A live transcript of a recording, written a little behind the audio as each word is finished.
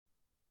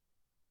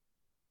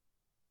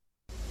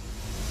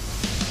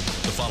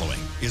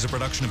is a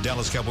production of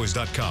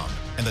DallasCowboys.com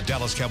and the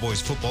Dallas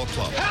Cowboys Football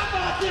Club. How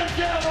about them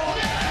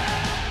Cowboys?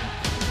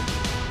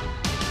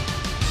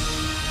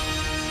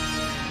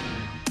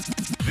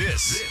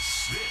 This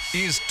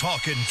is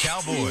Talkin'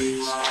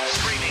 Cowboys.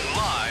 Streaming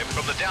live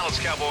from the Dallas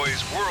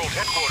Cowboys World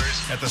Headquarters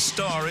at the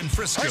Star in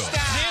Frisco. First down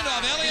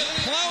handoff. Elliott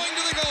plowing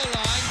to the goal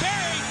line.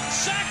 Buried.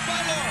 Sacked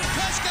by Lawrence.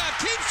 Prescott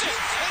keeps it,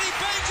 and he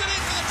bangs it in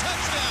for the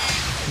touchdown.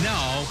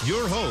 Now,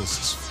 your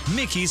hosts,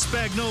 Mickey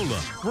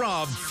Spagnola,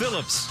 Rob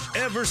Phillips,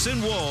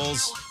 Everson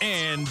Walls,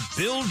 and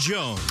Bill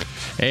Jones.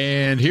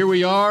 And here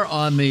we are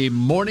on the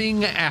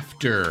morning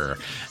after.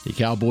 The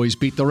Cowboys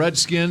beat the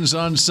Redskins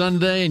on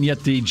Sunday, and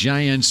yet the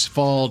Giants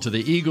fall to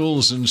the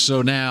Eagles. And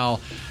so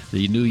now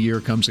the new year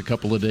comes a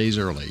couple of days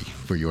early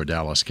for your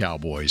Dallas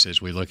Cowboys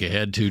as we look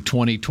ahead to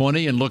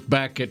 2020 and look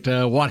back at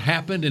what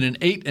happened in an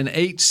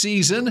 8-8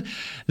 season.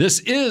 This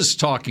is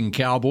Talking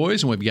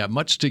Cowboys, and we've got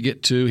much to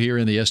get to here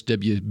in the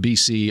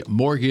SWBC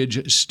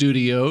Mortgage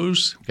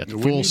Studios. We've got the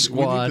full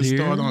squad here. We need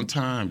to start on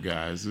time,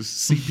 guys. This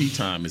CP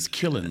time is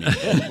killing me.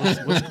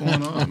 What's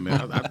going on,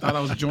 man? I thought I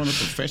was joining a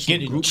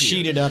professional group here.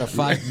 Cheated out of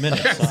 5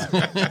 minutes.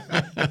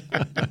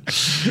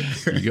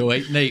 You go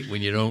 8-8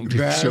 when you don't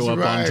show up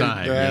on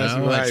time. That's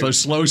right. Like those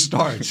slow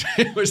starts.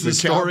 It was the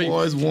story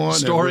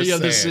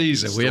of the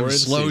season. We have a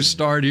slow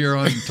start here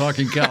on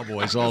Talking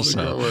Cowboys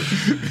also.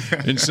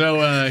 And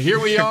so here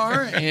we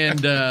are,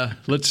 and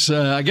let's,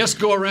 I guess,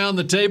 go around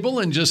the table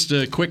and just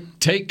a quick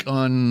take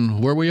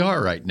on where we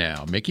are right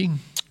now. Mickey?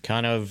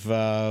 Kind of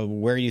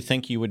where you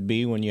think you would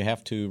be when you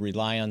have to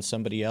rely on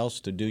somebody else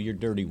to do your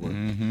dirty work.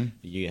 Mm-hmm.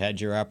 You had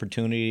your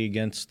opportunity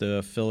against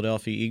the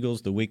Philadelphia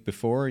Eagles the week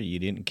before. You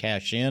didn't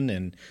cash in,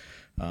 and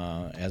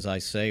as I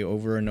say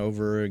over and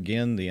over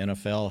again, the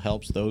NFL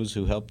helps those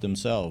who help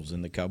themselves,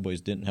 and the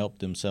Cowboys didn't help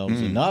themselves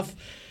enough.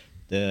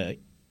 The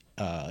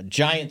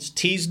Giants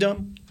teased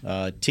them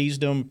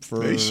for.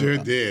 They sure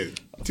did.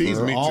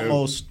 Teased me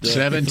almost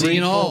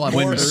 17 all.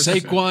 When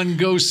Saquon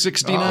goes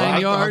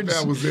 69 yards.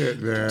 That was it,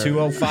 man.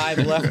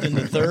 2:05 left in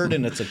the third,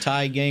 and it's a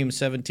tie game,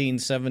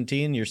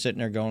 17-17. You're sitting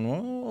there going,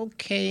 well,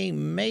 okay,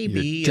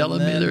 maybe. You're telling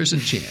me there's a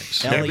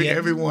chance.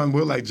 Everyone,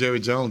 we're like Jerry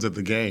Jones at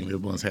the game.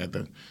 Everyone's had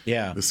the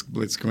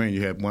split screen.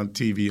 You had one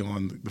TV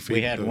on the field.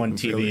 We had one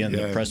TV in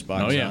the press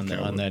box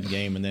on that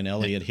game, and then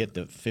Elliott hit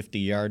the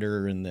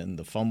 50-yarder and then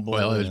the fumble.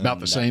 Well, it was about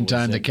the same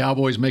time the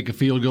Cowboys make a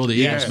field goal, the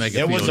Eagles make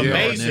a field goal. It was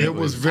amazing. It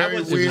was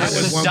very weird.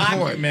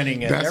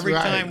 Documenting it. That's every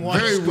right. time one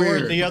very scored,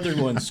 weird. The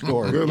other one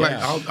scored. We were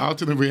like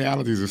alternate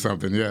realities or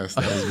something. Yes,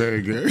 that was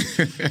very good.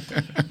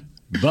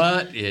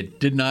 But it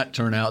did not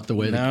turn out the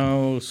way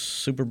No,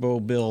 Super Bowl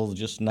Bill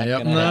just not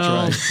going to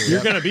happen.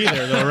 You're going to be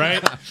there, though,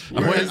 right? I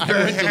went to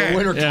the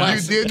Winter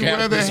Classic. You didn't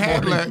wear the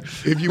hat.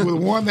 If you would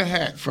have worn the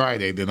hat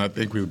Friday, then I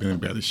think we would have been in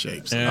better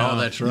shape. So. Oh,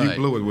 that's right. You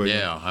blew it, William.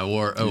 Yeah, I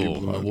wore.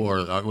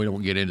 We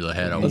don't get into the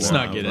hat. Let's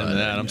not get into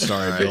that. I'm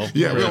sorry, Bill.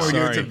 Yeah, we don't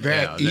get into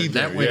that either.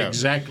 That went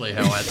exactly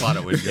how I thought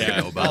it would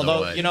go. By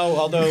the way,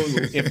 although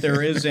if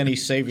there is any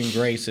saving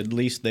grace, at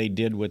least they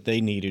did what they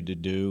needed to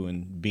do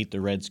and beat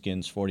the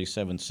Redskins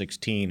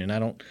 47-16. And I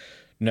don't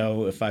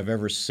know if I've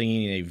ever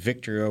seen a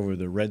victory over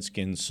the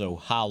Redskins so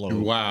hollow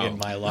in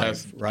my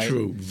life. That's right?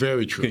 True,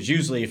 very true. Because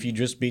usually if you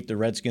just beat the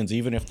Redskins,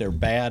 even if they're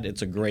bad,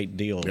 it's a great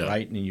deal,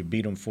 right? And you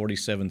beat them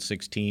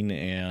 47-16.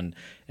 And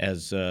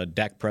as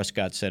Dak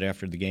Prescott said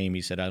after the game,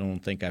 he said, I don't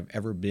think I've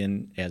ever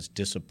been as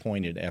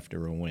disappointed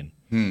after a win.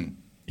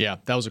 Yeah,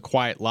 that was a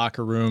quiet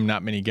locker room.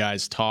 Not many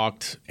guys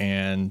talked.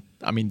 And,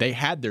 I mean, they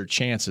had their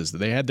chances.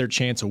 They had their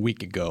chance a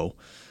week ago,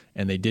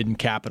 and they didn't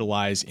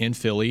capitalize in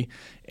Philly.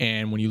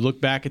 And when you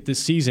look back at this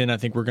season, I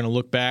think we're going to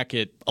look back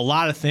at a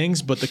lot of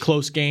things, but the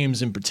close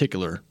games in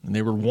particular. And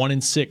they were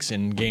 1-6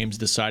 in games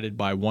decided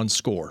by one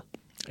score.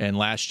 And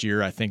last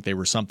year, I think they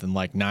were something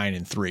like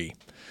 9-3.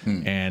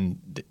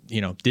 And,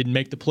 didn't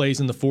make the plays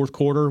in the fourth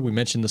quarter. We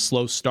mentioned the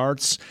slow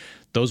starts.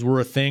 Those were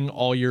a thing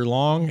all year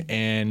long.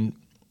 And,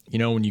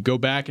 when you go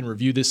back and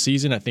review this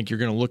season, I think you're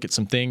going to look at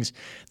some things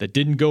that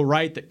didn't go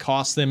right that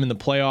cost them in the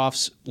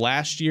playoffs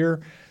last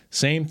year.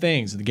 Same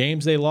things. The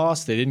games they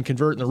lost, they didn't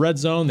convert in the red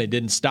zone, they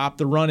didn't stop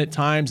the run at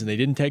times, and they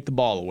didn't take the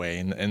ball away.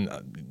 And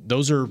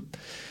those are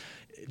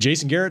 –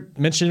 Jason Garrett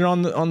mentioned it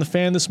on the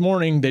fan this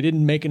morning. They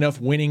didn't make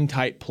enough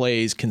winning-type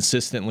plays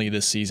consistently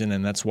this season,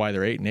 and that's why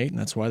they're 8-8, and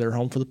that's why they're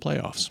home for the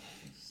playoffs.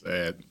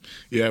 Sad.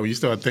 Yeah, when you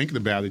start thinking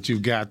about it,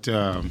 you've got,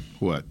 the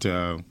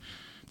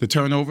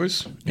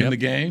turnovers in the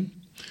game.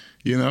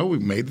 We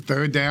made the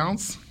third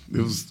downs.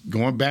 It was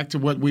going back to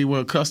what we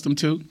were accustomed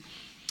to.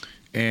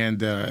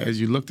 And as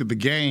you looked at the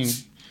game,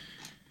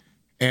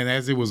 and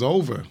as it was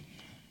over,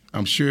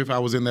 I'm sure if I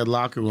was in that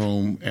locker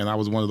room and I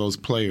was one of those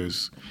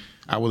players,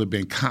 I would have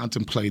been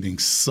contemplating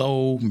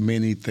so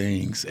many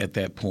things at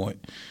that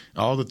point.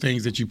 All the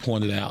things that you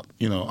pointed out,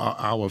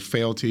 our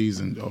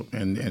frailties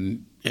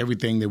and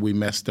everything that we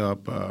messed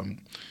up,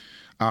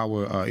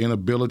 our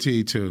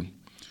inability to,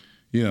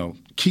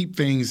 keep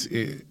things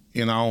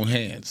in our own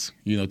hands,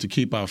 to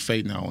keep our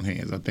fate in our own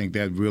hands. I think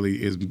that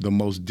really is the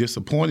most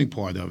disappointing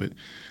part of it.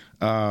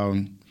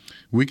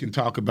 we can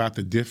talk about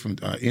the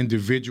different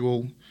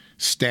individual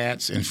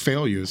stats and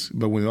failures,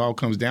 but when it all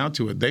comes down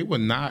to it, they were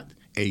not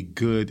a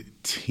good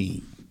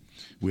team.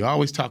 We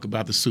always talk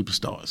about the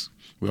superstars.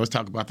 We always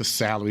talk about the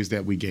salaries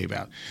that we gave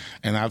out.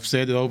 And I've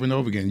said it over and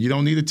over again. You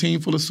don't need a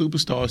team full of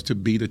superstars to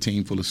beat a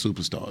team full of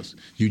superstars.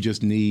 You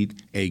just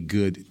need a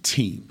good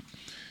team.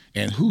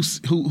 And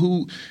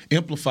who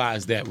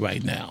amplifies that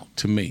right now,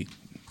 to me?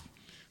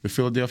 The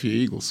Philadelphia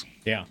Eagles.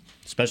 Yeah,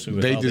 especially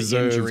with they all the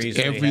injuries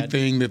deserved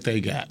everything that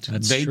they got.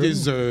 They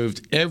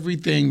deserved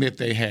everything that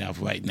they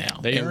have right now.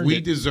 And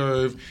we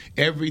deserve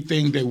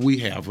everything that we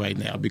have right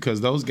now because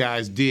those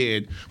guys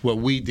did what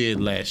we did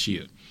last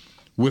year.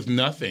 With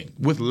nothing,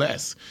 with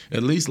less.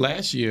 At least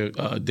last year,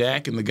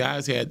 Dak and the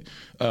guys had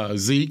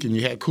Zeke and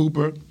you had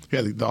Cooper, you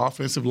had the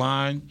offensive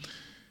line.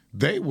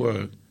 They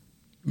were,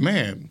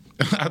 man,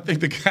 I think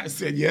the guy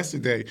said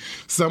yesterday,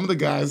 some of the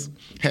guys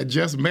had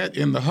just met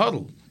in the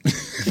huddle.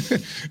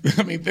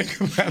 I mean, think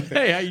about that.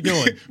 Hey, how you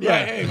doing?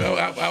 Right, hey,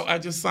 I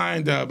just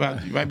signed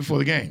right before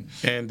the game.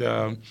 And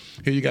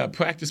here you got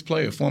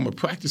a former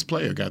practice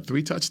player, got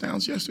 3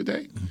 touchdowns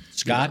yesterday.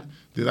 Scott?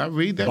 Did I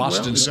read that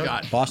Boston well?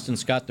 Scott. Boston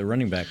Scott, the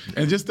running back.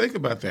 And just think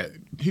about that.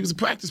 He was a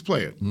practice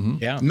player. Mm-hmm.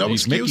 Yeah. No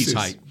He's excuses.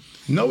 Mickey's height.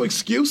 No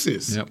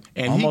excuses. Yep.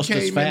 And almost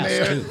he came as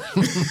fast, in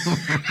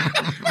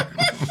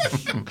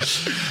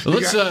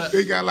too.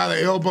 He got a lot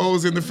of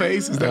elbows in the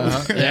face. Is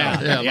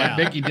that Like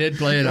Mickey did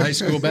play in high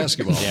school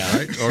basketball,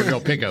 right? Or no,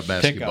 pickup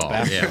basketball.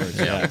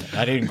 Yeah.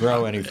 I didn't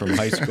grow any from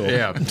high school.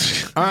 Yeah.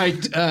 All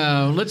right,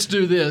 let's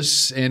do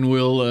this, and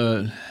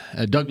we'll.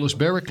 Douglas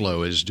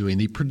Barraclough is doing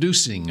the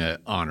producing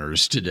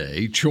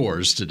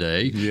chores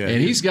today. Yeah.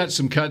 And he's got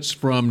some cuts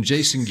from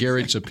Jason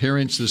Garrett's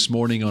appearance this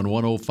morning on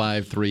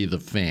 105.3 The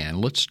Fan.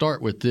 Let's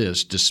start with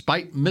this.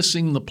 Despite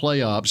missing the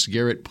playoffs,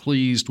 Garrett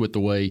pleased with the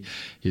way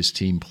his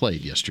team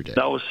played yesterday.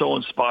 I was so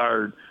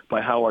inspired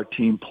by how our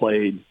team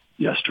played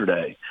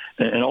yesterday.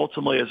 And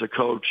ultimately, as a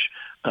coach,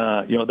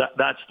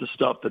 that's the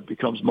stuff that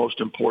becomes most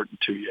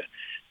important to you.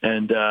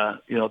 And, the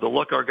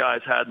look our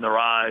guys had in their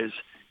eyes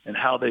and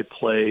how they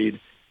played,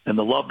 and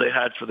the love they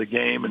had for the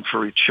game and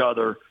for each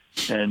other,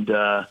 and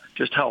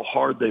just how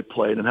hard they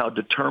played and how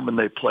determined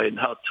they played and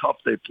how tough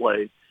they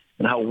played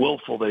and how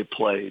willful they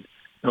played.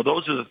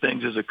 Those are the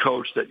things as a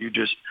coach that you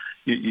just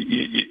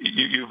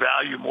you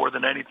value more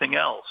than anything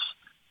else.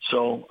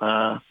 So,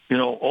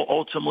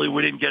 ultimately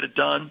we didn't get it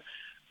done.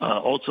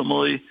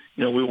 Ultimately,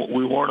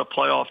 we weren't a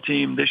playoff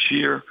team this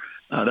year.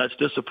 That's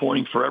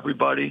disappointing for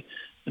everybody.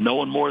 No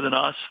one more than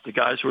us, the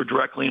guys who are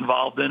directly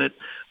involved in it.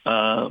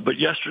 But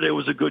yesterday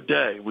was a good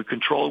day. We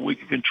controlled what we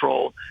could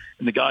control,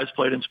 and the guys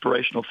played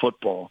inspirational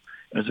football.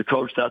 And as a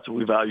coach, that's what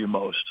we value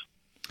most.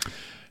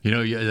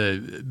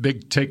 The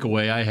big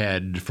takeaway I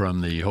had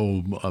from the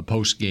whole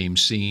post-game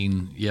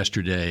scene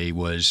yesterday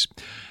was,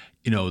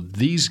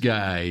 these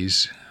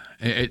guys,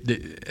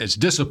 as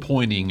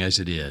disappointing as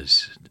it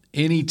is,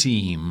 any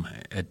team,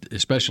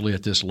 especially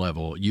at this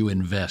level, you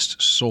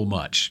invest so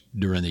much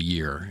during the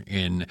year.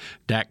 And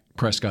Dak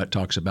Prescott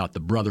talks about the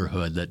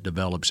brotherhood that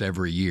develops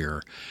every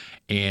year.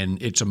 And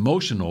it's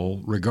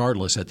emotional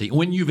regardless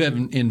when you've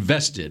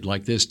invested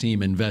like this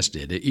team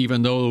invested,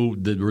 even though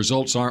the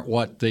results aren't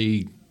what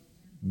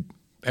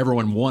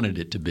everyone wanted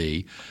it to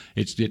be.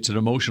 It's an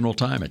emotional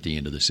time at the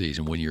end of the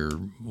season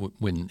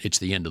when it's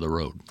the end of the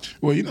road.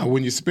 Well,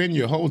 when you spend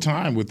your whole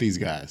time with these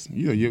guys,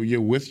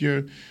 you're with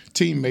your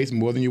teammates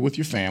more than you're with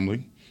your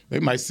family. They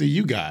might see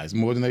you guys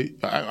more than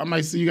I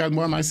might see you guys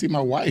more than I might see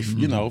my wife.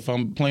 Mm-hmm. If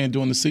I'm playing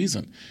during the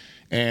season.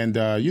 And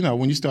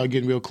when you start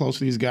getting real close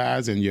to these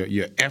guys and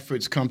your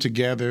efforts come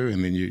together,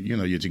 and then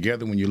you're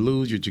together when you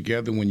lose, you're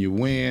together when you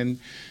win.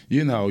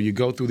 You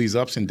go through these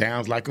ups and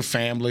downs like a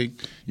family.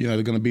 There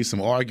are going to be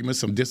some arguments,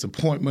 some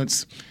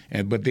disappointments,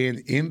 but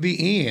then in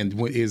the end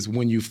is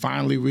when you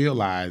finally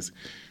realize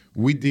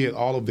we did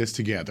all of this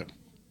together,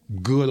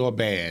 good or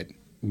bad.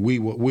 We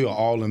are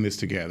all in this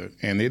together,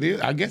 and it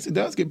is. I guess it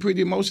does get pretty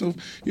emotional,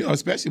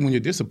 especially when you're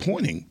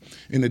disappointing.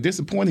 In a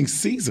disappointing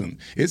season,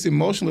 it's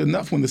emotional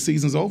enough when the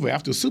season's over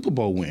after a Super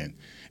Bowl win.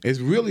 It's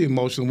really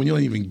emotional when you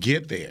don't even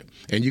get there,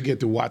 and you get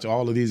to watch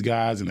all of these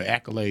guys and the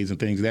accolades and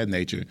things of that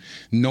nature,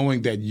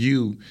 knowing that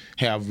you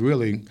have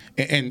really.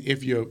 And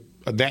if you're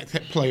that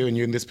player and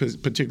you're in this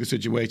particular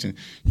situation,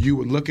 you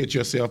would look at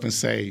yourself and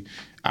say,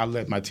 "I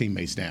let my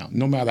teammates down."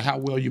 No matter how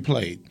well you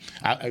played,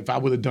 if I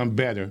would have done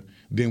better,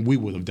 then we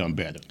would have done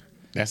better.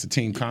 That's a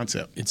team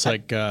concept. It's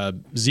like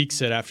Zeke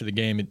said after the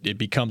game, it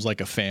becomes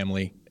like a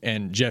family.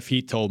 And Jeff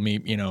Heath told me,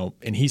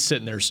 and he's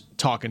sitting there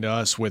talking to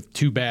us with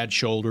 2 bad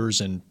shoulders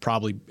and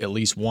probably at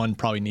least one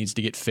probably needs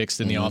to get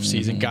fixed in the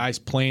offseason. Guys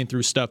playing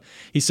through stuff.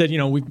 He said,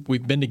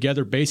 we've been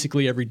together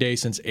basically every day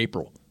since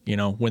April,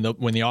 when the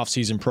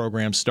offseason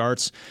program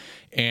starts.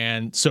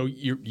 And so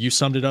you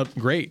summed it up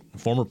great.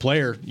 Former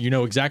player, you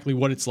know exactly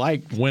what it's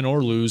like, win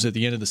or lose at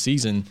the end of the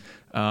season.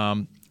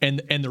 And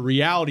the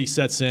reality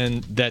sets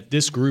in that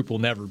this group will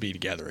never be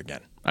together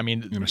again. I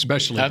mean, and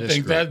especially I this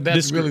think group.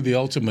 that's really the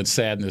ultimate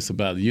sadness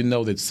about it. You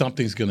know that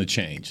something's going to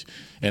change,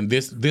 and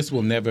this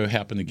will never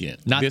happen again.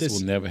 This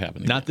will never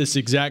happen again. Not this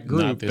exact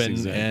group. Not this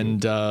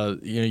exact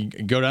group. You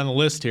go down the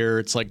list here.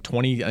 It's like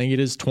 20. I think it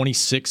is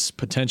 26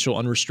 potential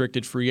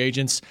unrestricted free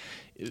agents.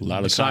 A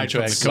lot of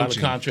contracts. Need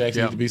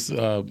to be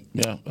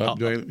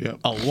upgraded. Yeah.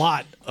 A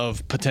lot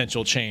of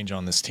potential change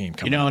on this team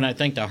coming. And I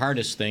think the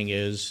hardest thing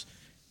is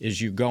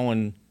you're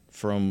going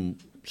from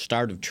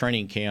start of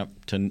training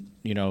camp to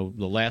the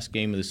last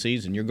game of the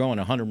season. You're going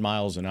 100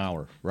 miles an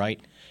hour, right?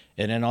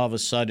 And then all of a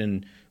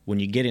sudden, when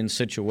you get in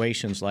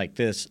situations like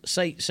this,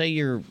 say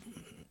you're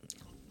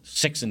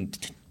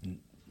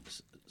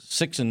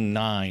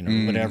 6-9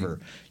 or whatever,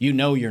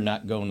 you're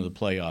not going to the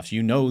playoffs.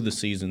 You know the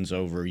season's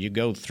over. You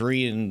go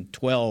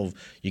 3-12,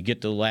 you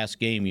get to the last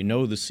game,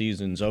 the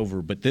season's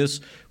over. But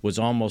this was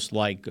almost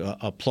like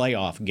a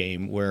playoff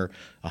game where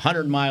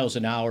 100 miles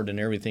an hour, then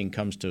everything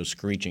comes to a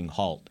screeching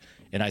halt.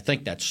 And I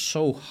think that's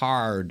so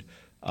hard.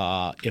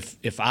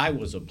 If I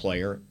was a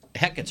player,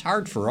 heck, it's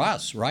hard for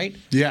us, right?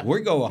 Yeah.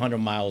 We go 100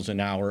 miles an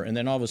hour, and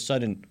then all of a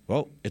sudden,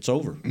 it's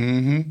over.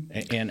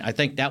 Mm-hmm. And I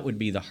think that would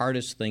be the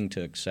hardest thing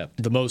to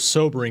accept. The most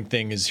sobering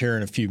thing is here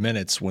in a few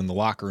minutes when the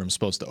locker room's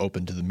supposed to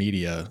open to the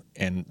media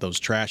and those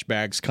trash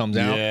bags comes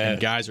out and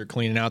guys are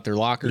cleaning out their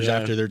lockers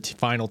after their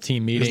final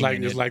team meeting.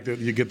 It's like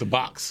you get the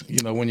box.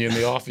 When you're in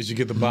the office, you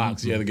get the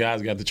box. Yeah, the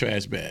guys got the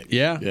trash bag.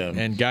 Yeah.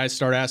 And guys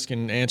start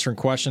answering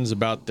questions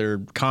about their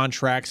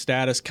contract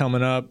status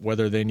coming up,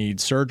 whether they need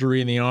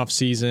surgery in the off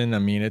season. I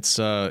mean, it's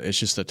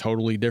just a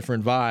totally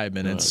different vibe,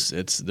 and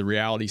it's the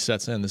reality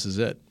sets in. This is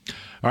it.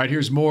 All right,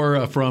 here's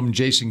more from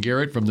Jason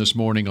Garrett from this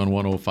morning on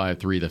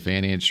 105.3 The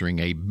Fan, answering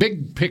a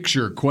big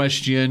picture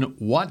question.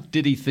 What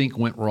did he think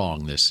went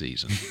wrong this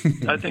season?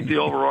 I think the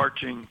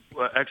overarching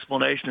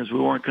explanation is we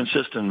weren't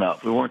consistent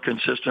enough. We weren't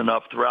consistent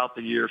enough throughout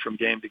the year from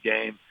game to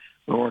game.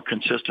 We weren't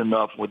consistent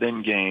enough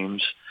within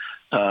games.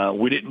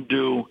 We didn't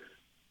do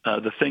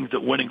the things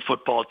that winning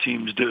football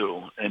teams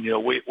do. And,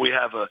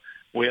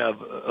 we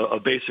have a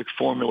basic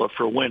formula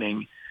for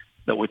winning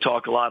that we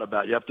talk a lot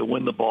about. You have to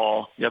win the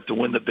ball. You have to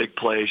win the big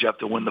plays. You have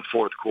to win the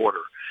fourth quarter.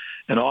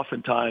 And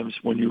oftentimes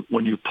when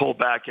you pull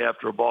back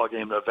after a ball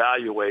game to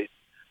evaluate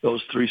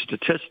those three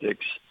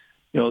statistics,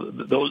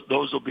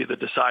 those will be the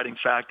deciding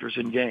factors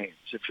in games.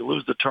 If you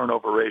lose the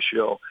turnover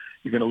ratio,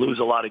 you're going to lose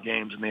a lot of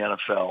games in the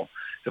NFL.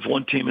 If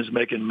one team is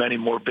making many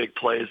more big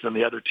plays than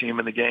the other team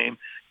in the game,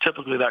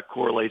 typically that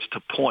correlates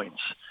to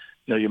points.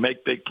 You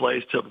make big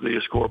plays, typically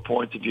you score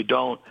points. If you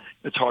don't,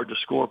 it's hard to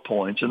score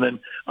points. And then,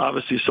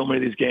 obviously, so many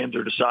of these games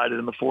are decided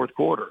in the fourth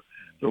quarter.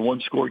 They're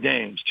one-score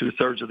games.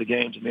 2/3 of the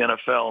games in the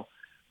NFL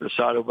are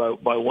decided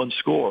by one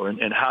score.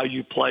 And how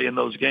you play in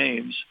those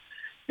games,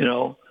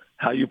 how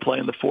you play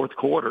in the fourth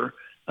quarter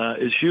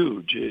is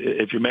huge.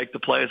 If you make the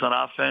plays on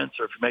offense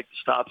or if you make the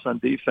stops on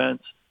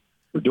defense,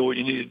 or do what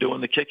you need to do in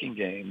the kicking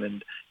game.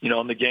 And,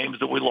 in the games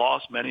that we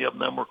lost, many of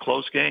them were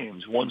close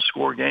games,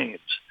 one-score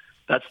games.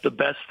 That's the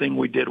best thing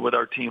we did with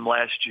our team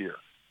last year.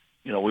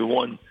 We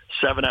won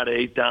 7 out of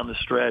 8 down the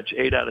stretch,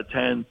 8 out of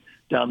 10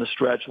 down the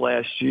stretch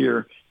last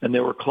year, and they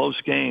were close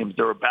games.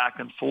 They were back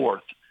and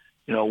forth.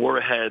 We're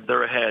ahead,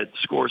 they're ahead,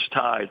 scores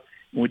tied.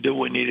 And we do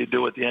what we needed to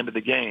do at the end of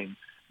the game.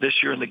 This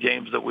year in the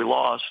games that we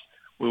lost,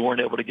 we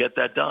weren't able to get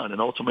that done, and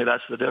ultimately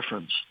that's the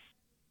difference.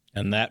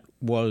 And that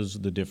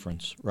was the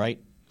difference, right?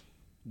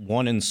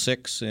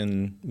 1-6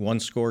 in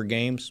one-score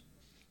games,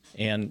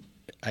 and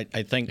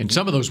I think in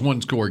some of those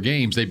one-score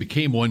games, they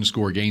became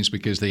one-score games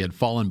because they had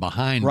fallen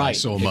behind by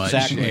so much,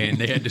 and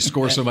they had to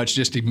score so much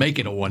just to make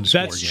it a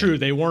one-score game. That's true.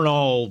 They weren't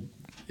all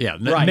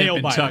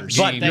nail biters.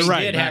 But they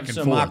did have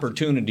some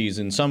opportunities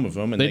in some of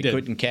them, and they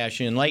couldn't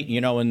cash in late.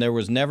 And there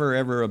was never,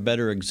 ever a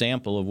better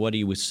example of what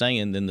he was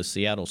saying than the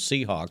Seattle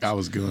Seahawks. I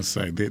was going to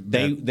say.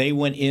 They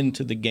went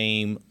into the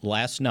game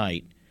last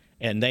night,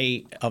 and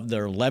of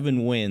their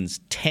 11 wins,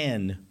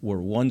 10 were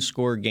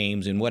one-score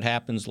games. And what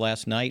happens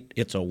last night?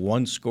 It's a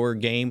one-score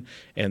game,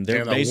 and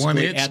they're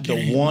basically at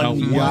the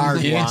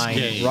 1-yard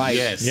line. Right.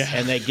 Yes. Yeah.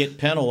 And they get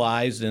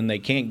penalized, and they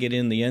can't get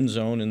in the end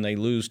zone, and they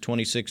lose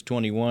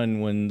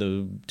 26-21 when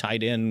the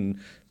tight end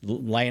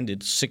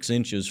landed 6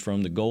 inches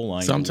from the goal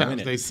line.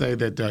 Sometimes they say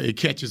that it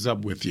catches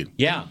up with you.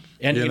 Yeah.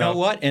 And you know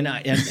what? And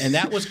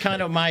that was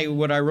kind of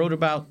what I wrote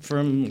about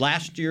from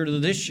last year to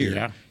this year.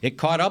 Yeah. It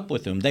caught up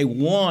with them. They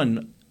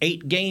won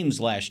 8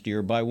 games last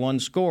year by 1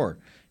 score.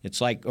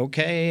 It's like,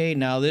 okay,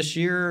 now this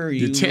year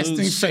you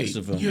lose 6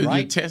 of them,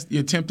 right?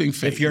 You're tempting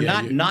fate. If you're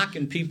not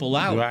knocking people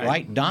out,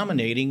 right,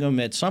 dominating them,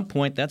 at some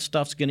point that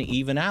stuff's going to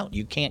even out.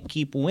 You can't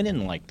keep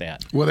winning like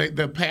that. Well,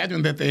 the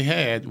pattern that they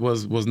had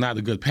was not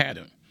a good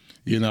pattern.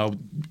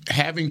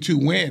 Having to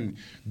win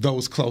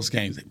those close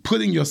games,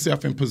 putting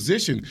yourself in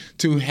position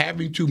to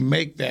having to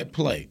make that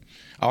play.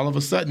 All of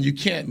a sudden, you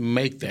can't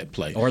make that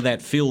play. Or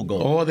that field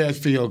goal.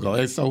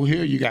 And so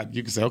here you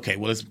can say, okay,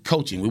 well, it's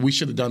coaching. We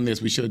should have done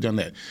this. We should have done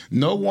that.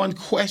 No one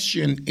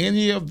questioned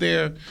any of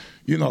their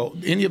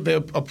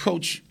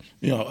approach,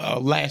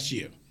 last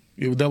year.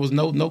 There was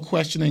no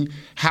questioning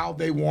how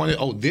they wanted.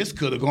 Oh, this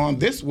could have gone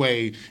this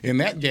way in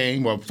that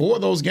game, or 4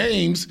 of those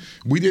games.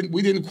 We didn't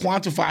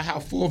quantify how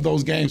 4 of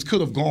those games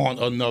could have gone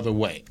another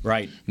way.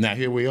 Right. Now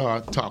here we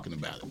are talking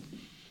about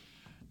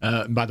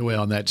it. By the way,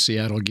 on that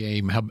Seattle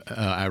game, how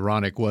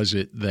ironic was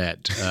it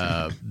that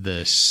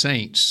the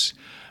Saints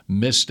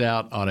missed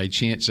out on a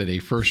chance at a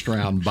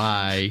first-round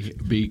bye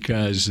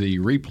because the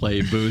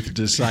replay booth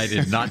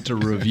decided not to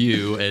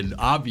review an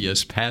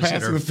obvious pass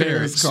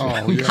interference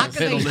call? Yeah. How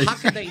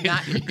could they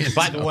not?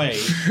 By the way,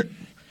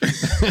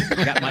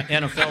 got my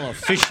NFL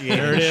officiating.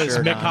 There it is,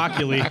 shirt Mick on.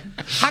 Hockley.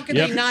 How could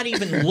they not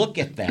even look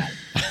at that?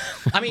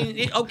 I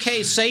mean,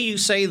 okay, say you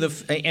say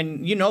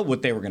and you know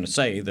what they were going to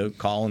say, the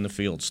call in the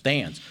field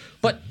stands.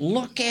 But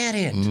look at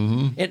it.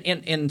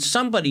 Mm-hmm. And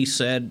somebody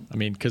said, I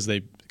mean, because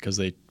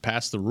they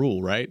passed the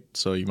rule, right?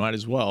 So you might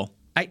as well.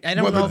 I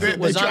don't know if it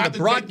was on the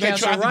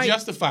broadcast They tried or right. to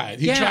justify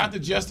it. He tried to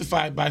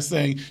justify it by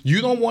saying,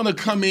 you don't want to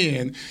come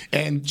in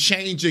and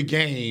change a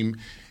game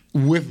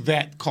with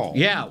that call,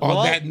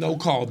 or that no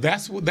call.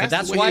 That's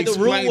why the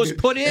rule was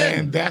put in,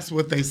 and that's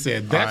what they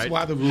said. That's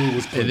why the rule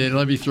was put in. And then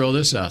let me throw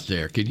this out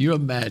there. Can you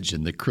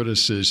imagine the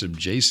criticism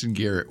Jason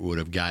Garrett would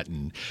have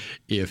gotten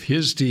if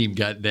his team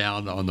got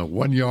down on the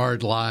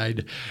 1-yard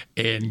line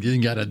and then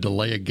got a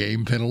delay of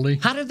game penalty?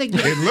 How did they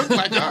get it? Looked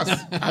like us.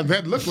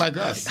 That looked like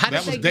us.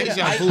 That was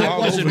deja vu I all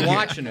wasn't over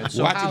watching again. it.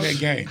 So watching that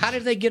game. How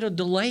did they get a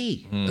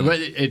delay? But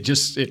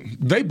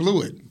they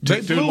blew it.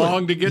 They too blew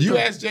long it. to get. You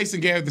asked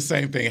Jason Garrett the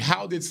same thing.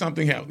 How did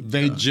something happen?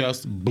 They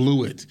just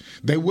blew it.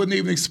 They wouldn't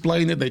even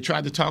explain it. They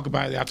tried to talk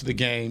about it after the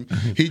game.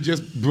 He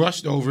just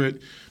brushed over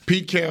it.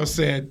 Pete Carroll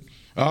said,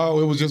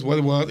 oh, it was just what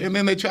it was. And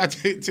then they tried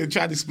to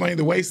explain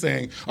the way,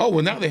 saying, oh,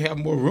 well, now they have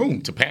more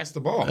room to pass the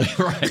ball.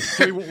 Right.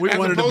 We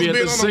wanted to be at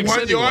the 6 on the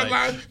 1 yard anyway.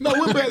 line. No,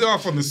 we're better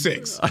off on the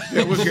 6.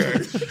 Yeah, we're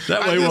good.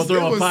 That way we'll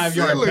throw a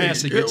 5-yard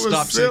pass and get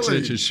stopped 6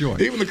 inches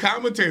short. Even the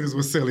commentators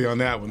were silly on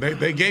that one.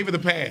 They gave it a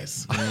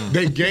pass.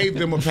 They gave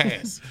them a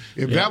pass.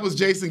 If that was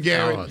Jason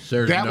Garrett,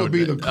 that would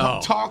be the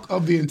talk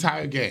of the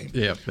entire game.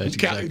 Yeah, that's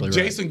exactly right.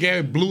 Jason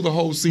Garrett blew the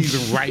whole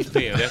season right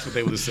there. That's what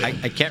they would have said.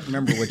 I can't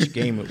remember which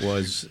game it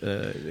was.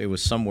 It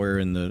was somewhere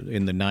in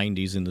the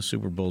 90s in the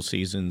Super Bowl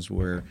seasons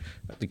where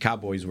the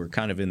Cowboys were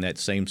kind of in that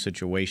same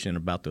situation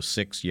about the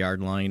 6-yard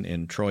line,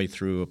 and Troy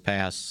threw a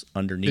pass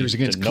underneath. It was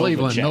against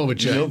Cleveland,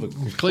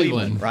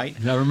 Cleveland, right?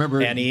 I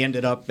remember. And he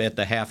ended up at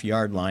the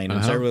half-yard line,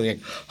 and so everybody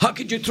like, how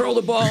could you throw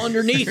the ball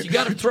underneath? You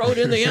got to throw it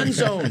in the end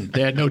zone.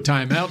 They had no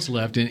timeouts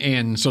left,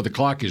 and so the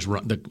clock is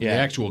the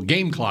actual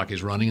game clock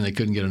is running, and they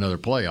couldn't get another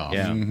play off.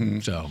 Yeah. Mm-hmm.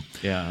 So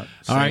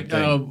all right.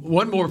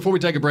 One more before we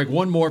take a break.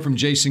 One more from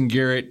Jason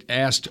Garrett,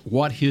 asked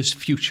what his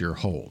future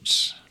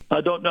holds.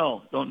 I don't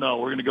know. We're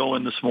going to go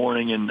in this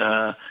morning, and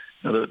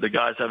the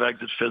guys have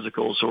exit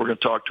physicals, so we're going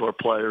to talk to our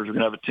players. We're going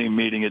to have a team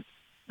meeting at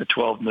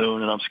 12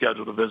 noon, and I'm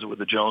scheduled to visit with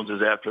the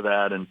Joneses after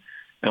that, and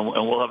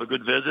we'll have a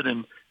good visit,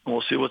 and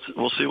we'll see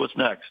what's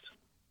next.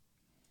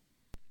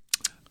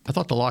 I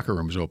thought the locker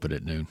room was open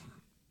at noon.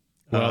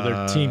 Well,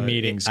 their team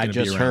meeting's going to be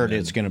I just heard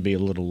it's going to be a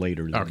little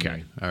later.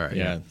 Okay. All right.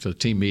 Yeah. So the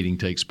team meeting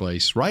takes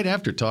place right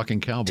after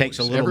Talking Cowboys. Takes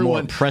a little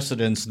more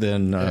precedence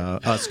than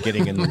us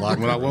getting in the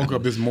locker room. When I woke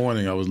up this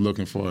morning, I was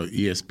looking for an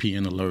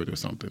ESPN alert or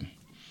something.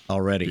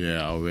 Already?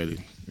 Yeah,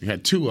 already. We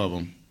had 2 of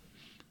them.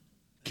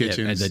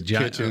 Kitchens and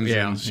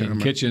Sherman.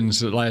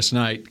 Kitchens last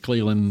night.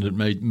 Cleveland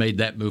made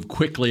that move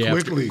quickly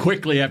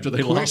after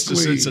they lost to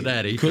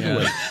Cincinnati.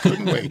 Couldn't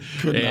wait.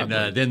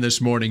 Then this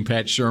morning,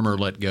 Pat Shurmur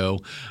let go,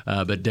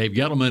 but Dave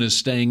Gettleman is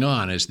staying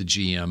on as the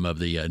GM of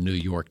the New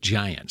York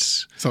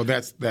Giants. So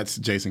that's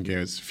Jason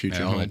Garrett's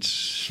future home.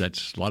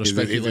 That's a lot of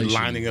speculation. Is it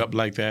lining up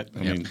like that? I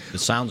mean, it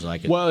sounds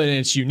like it. Well, and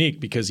it's unique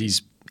because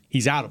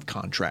he's out of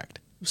contract.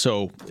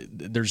 So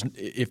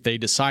if they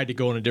decide to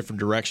go in a different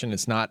direction,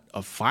 it's not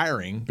a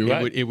firing.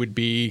 Right. It would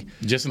be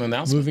just an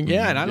announcement. Moving.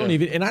 Yeah, and I don't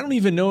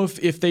even know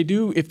if they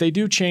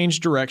do change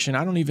direction.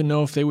 I don't even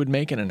know if they would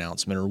make an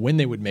announcement or when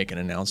they would make an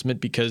announcement,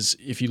 because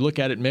if you look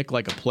at it, Mick,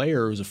 like a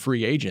player who's a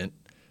free agent,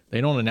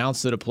 they don't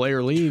announce that a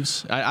player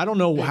leaves. I don't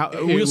know how.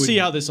 We'll see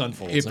how this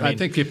unfolds. I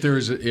think if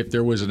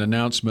there was an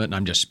announcement, and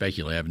I'm just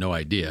speculating, I have no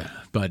idea,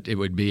 but it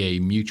would be a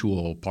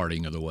mutual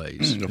parting of the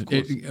ways. Of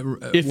course.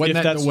 If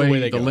that's the way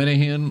they go.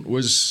 Linehan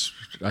was,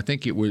 I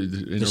think it was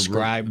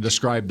described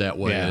that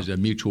way, yeah, as a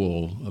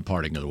mutual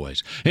parting of the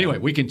ways. Anyway,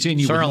 we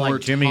continue sort with of more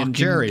like Jimmy and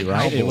Jerry,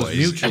 right? It was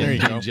mutual.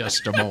 in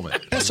just a moment.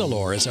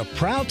 Essilor is a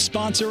proud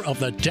sponsor of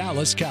the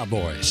Dallas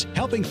Cowboys,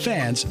 helping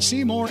fans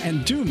see more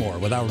and do more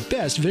with our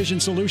best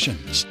vision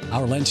solutions.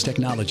 Our lens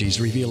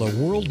technologies reveal a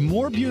world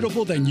more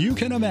beautiful than you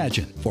can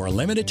imagine. For a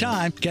limited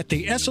time, get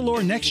the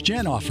Essilor Next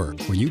Gen offer.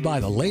 When you buy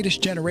the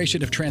latest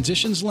generation of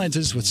Transitions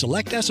lenses with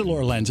select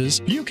Essilor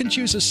lenses, you can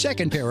choose a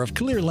second pair of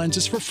clear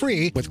lenses for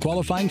free with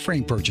qualifying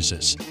frame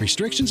purchases.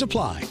 Restrictions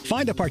apply.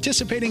 Find a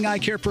participating eye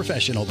care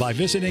professional by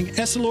visiting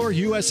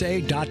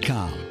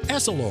EssilorUSA.com.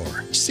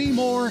 Essilor. See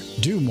more,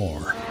 do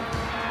more.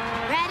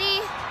 Ready?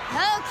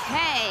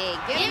 Okay.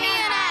 Give me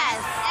an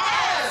S.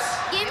 S.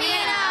 Give me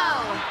an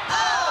O. O.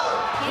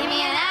 Give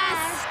me an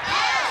S.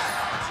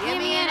 S. Give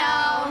me an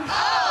O.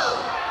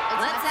 O.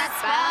 What's that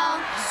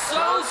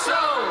so.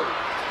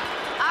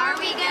 Are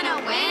we gonna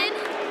win?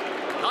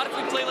 Not if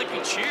we play like we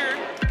cheered.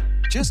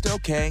 Just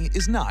okay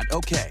is not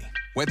okay.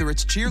 Whether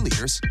it's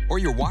cheerleaders or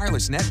your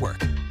wireless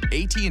network,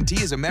 AT&T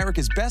is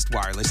America's best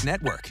wireless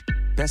network.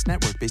 Best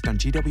network based on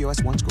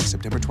GWS One score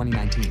September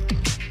 2019.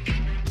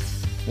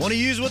 Want to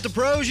use what the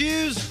pros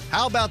use?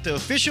 How about the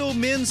official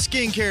men's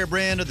skincare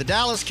brand of the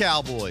Dallas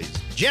Cowboys,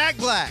 Jack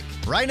Black?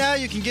 Right now,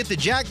 you can get the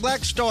Jack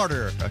Black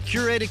Starter, a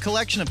curated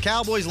collection of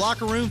Cowboys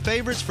locker room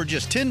favorites for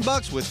just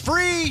 $10 with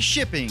free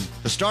shipping.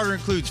 The starter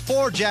includes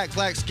 4 Jack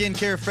Black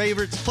skincare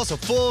favorites plus a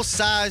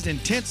full-sized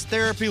intense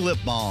therapy lip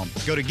balm.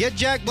 Go to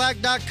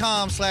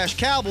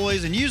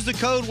getjackblack.com/Cowboys and use the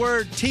code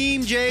word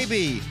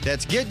TEAMJB.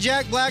 That's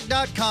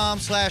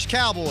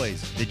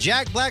getjackblack.com/Cowboys. The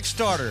Jack Black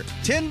Starter,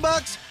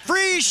 $10,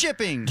 free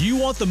shipping. Do you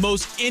want the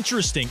most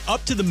interesting,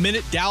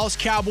 up-to-the-minute Dallas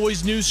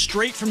Cowboys news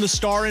straight from the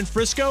Star in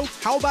Frisco?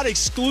 How about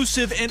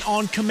exclusive and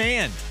on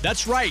command?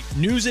 That's right,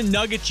 news and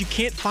nuggets you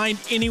can't find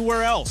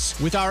anywhere else.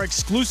 With our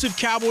exclusive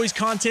Cowboys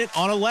content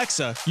on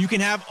Alexa, you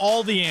can have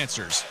all the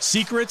answers,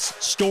 secrets,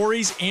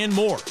 stories, and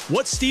more.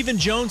 What's Stephen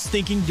Jones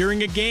thinking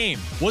during a game?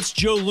 What's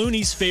Joe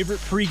Looney's favorite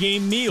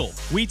pregame meal?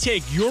 We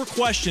take your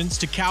questions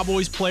to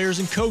Cowboys players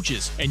and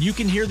coaches, and you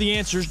can hear the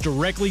answers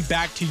directly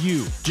back to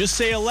you. Just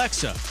say,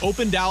 Alexa,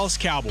 open Dallas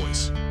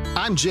Cowboys.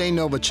 I'm Jay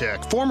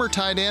Novacek, former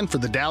tight end for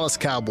the Dallas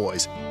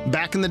Cowboys.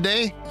 Back in the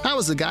day, I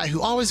was the guy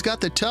who always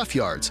got the tough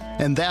yards,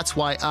 and that's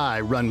why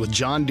I run with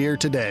John Deere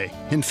today.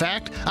 In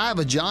fact, I have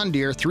a John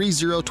Deere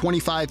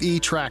 3025E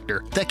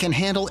tractor that can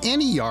handle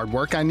any yard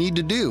work I need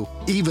to do,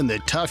 even the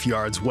tough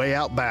yards way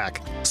out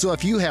back. So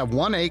if you have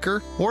 1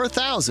 acre or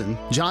 1,000,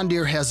 John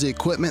Deere has the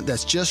equipment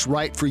that's just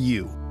right for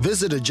you.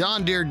 Visit a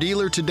John Deere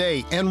dealer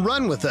today and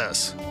run with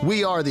us.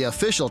 We are the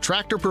official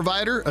tractor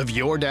provider of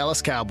your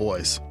Dallas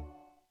Cowboys.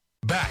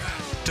 Back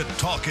to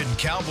Talkin'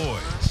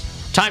 Cowboys.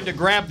 Time to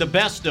grab the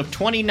best of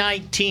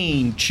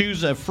 2019.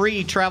 Choose a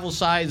free travel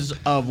size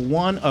of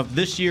one of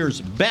this year's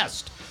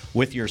best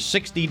with your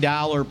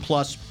 $60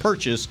 plus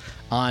purchase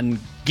on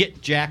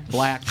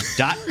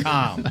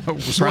getjackblack.com.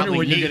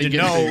 Probably need to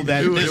know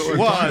that this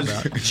was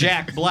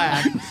Jack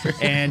Black,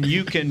 and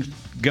you can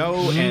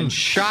go and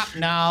shop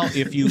now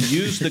if you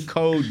use the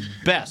code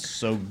BEST.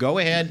 So go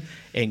ahead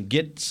and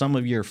get some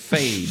of your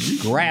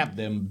faves. Grab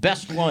them.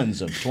 Best ones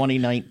of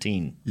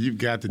 2019. You've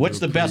got to. What's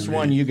the best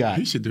one you got?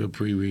 He should do a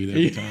pre-read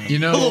every time. You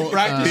know, a little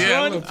practice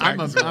run? I'm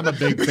a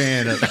big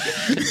fan of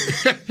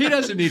He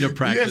doesn't need a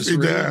practice Yes, he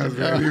run. does,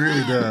 man. He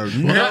really does.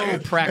 No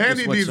practice And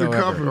he needs a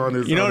whatsoever. cover on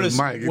his, You notice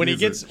mic. when he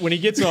gets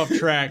off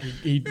track,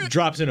 he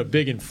drops in a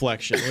big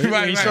inflection.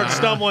 When he starts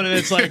stumbling, and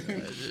it's like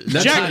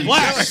That's how Jack he's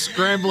Black.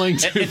 scrambling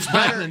to It's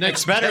find better. the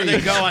next It's better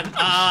page. than going.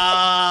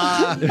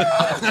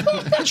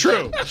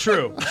 True.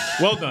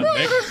 Well done,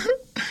 Nick.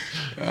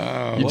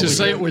 You just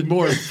say it with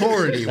more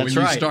authority when That's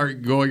you right.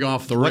 start going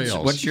off the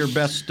rails. What's your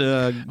best?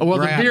 well,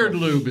 grab? the beard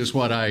lube is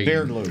what I.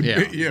 Beard lube.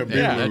 Yeah, Yeah, beard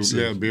lube. that's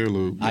Yeah, it. beard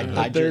lube.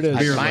 I Beard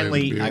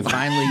finally lube.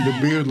 the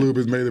The beard lube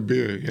is made of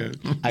beard.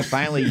 Yeah. I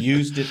finally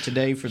used it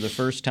today for the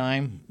first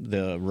time.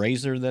 The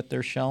razor that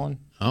they're shelling.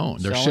 Oh,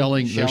 they're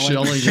shelling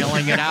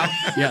shelling it out.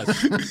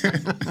 Yes.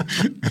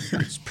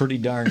 It's pretty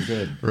darn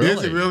good. Really?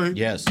 Is it really?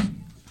 Yes.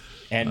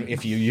 And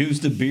if you use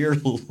the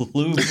beard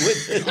lube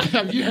with it,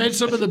 Have you had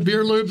some of the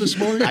beer lube this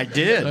morning? I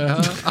did.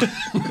 I'm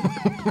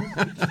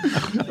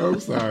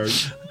sorry.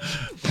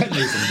 I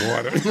need some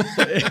water.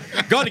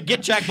 Go to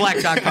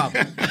getjackblack.com.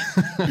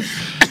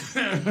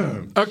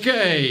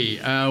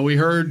 Okay, we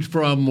heard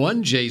from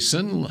one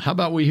Jason. How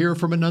about we hear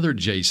from another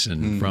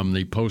Jason from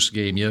the post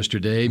game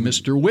yesterday?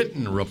 Mr.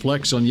 Witten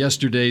reflects on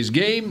yesterday's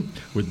game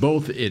with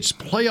both its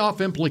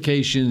playoff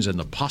implications and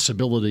the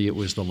possibility it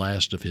was the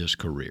last of his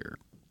career.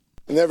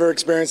 Never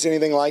experienced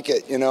anything like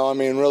it,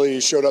 really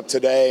you showed up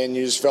today and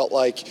you just felt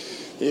like,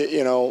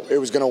 it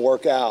was going to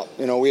work out.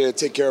 We had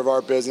to take care of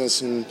our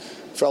business and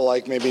felt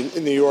like maybe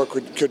New York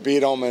could beat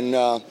them.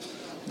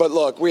 But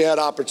look, we had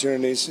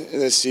opportunities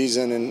this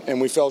season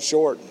and we fell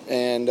short.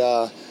 And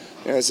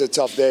it's a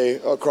tough day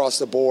across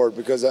the board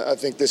because I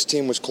think this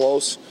team was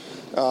close.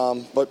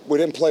 But we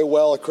didn't play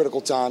well at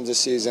critical times this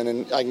season.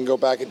 And I can go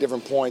back at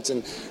different points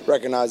and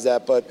recognize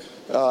that. But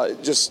I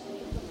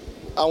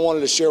wanted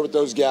to share with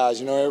those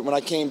guys. When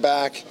I came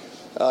back,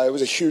 it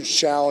was a huge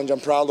challenge. I'm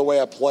proud of the way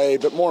I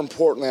played, but more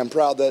importantly, I'm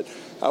proud that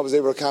I was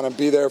able to kind of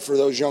be there for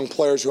those young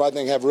players who I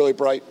think have really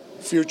bright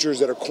futures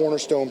that are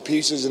cornerstone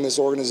pieces in this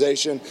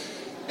organization,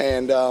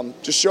 and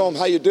just show them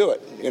how you do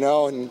it,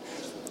 and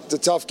it's a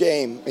tough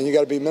game, and you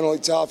got to be mentally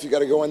tough. You got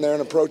to go in there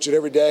and approach it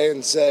every day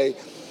and say,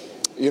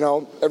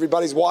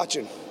 everybody's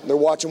watching. They're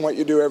watching what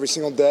you do every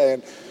single day,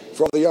 and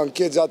for all the young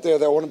kids out there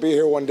that want to be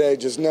here one day,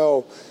 just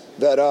know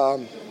that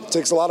it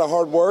takes a lot of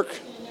hard work,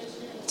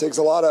 it takes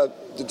a lot of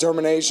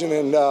determination,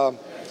 and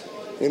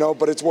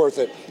but it's worth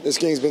it. This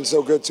game's been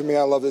so good to me.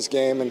 I love this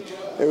game, and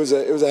it was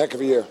a heck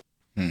of a year.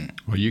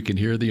 Well, you can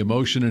hear the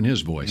emotion in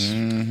his voice.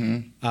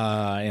 And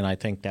I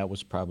think that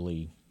was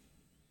probably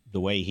the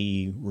way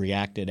he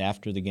reacted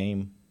after the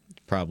game.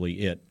 Probably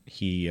it.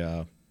 He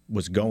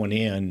was going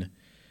in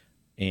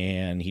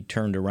And he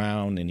turned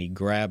around and he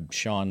grabbed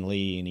Sean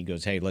Lee and he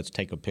goes, "Hey, let's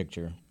take a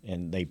picture."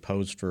 And they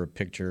posed for a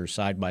picture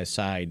side by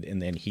side.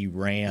 And then he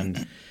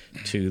ran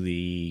to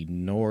the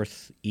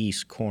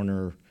northeast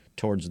corner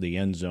towards the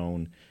end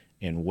zone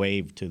and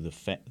waved to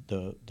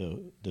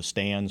the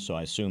stands. So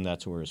I assume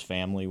that's where his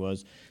family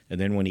was. And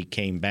then when he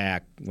came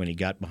back, when he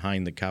got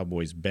behind the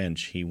Cowboys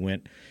bench, he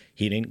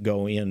didn't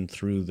go in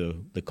through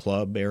the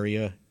club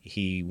area.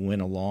 He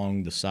went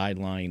along the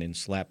sideline and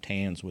slapped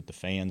hands with the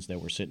fans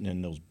that were sitting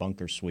in those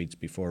bunker suites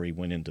before he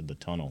went into the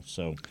tunnel.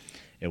 So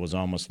it was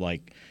almost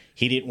like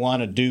he didn't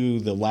want to do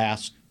the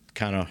last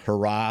kind of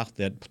hurrah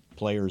that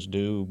players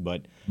do,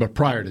 but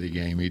prior to the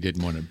game, he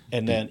didn't want to.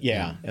 And then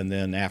and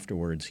then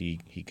afterwards, he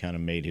kind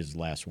of made his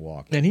last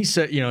walk. And he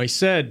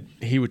said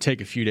he would take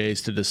a few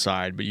days to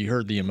decide, but you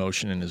heard the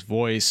emotion in his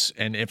voice.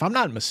 And if I'm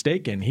not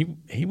mistaken,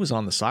 he was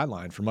on the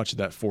sideline for much of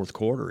that fourth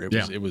quarter.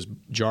 It was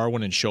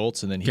Jarwin and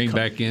Schultz, and then he came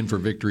back in for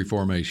victory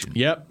formation.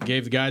 Yep,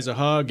 gave the guys a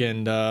hug,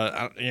 and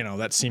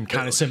that seemed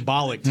kind of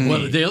symbolic to me.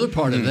 Well, the other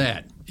part of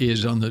that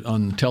is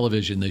on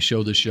television. They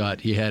show the shot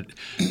he had,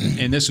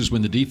 and this was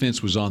when the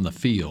defense was on the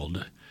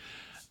field.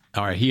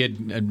 All right, he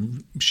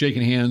had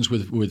shaken hands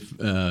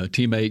with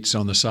teammates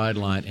on the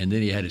sideline, and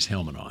then he had his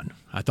helmet on.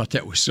 I thought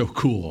that was so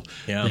cool.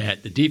 Yeah.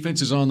 That the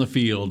defense is on the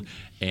field,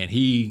 and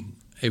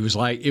it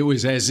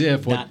was as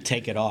if not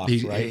take it off,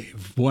 right?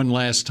 One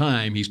last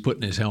time, he's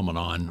putting his helmet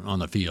on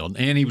the field,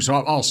 and he was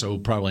also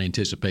probably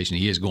anticipation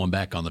he is going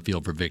back on the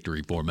field for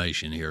victory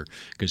formation here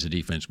because the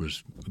defense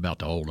was about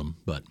to hold him.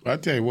 But I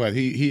tell you what,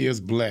 he is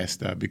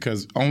blessed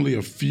because only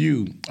a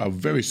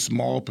very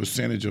small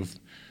percentage of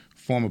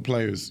former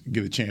players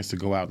get a chance to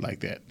go out like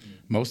that.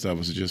 Most of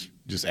us are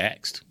just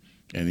axed,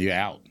 and you're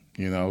out.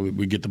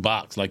 We get the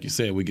box, like you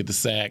said, we get the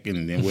sack,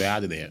 and then we're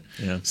out of there.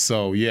 Yeah.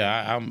 So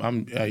yeah,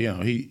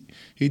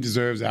 he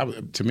deserves.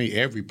 To me,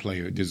 every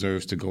player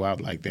deserves to go out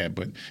like that.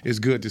 But it's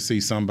good to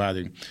see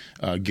somebody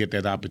get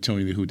that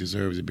opportunity who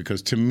deserves it.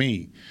 Because to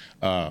me,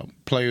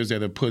 players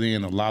that have put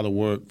in a lot of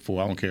work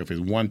for, I don't care if it's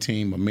one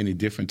team or many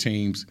different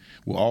teams,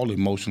 we're all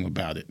emotional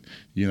about it.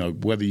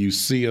 Whether you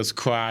see us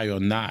cry or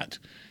not.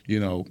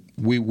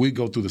 We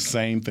go through the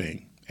same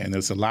thing. And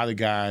there's a lot of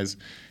guys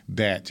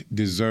that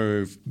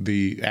deserve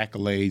the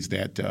accolades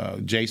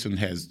that Jason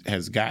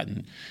has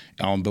gotten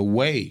on the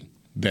way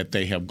that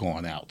they have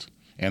gone out.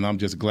 And I'm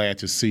just glad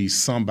to see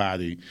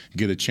somebody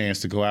get a chance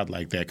to go out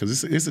like that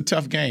because it's a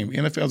tough game.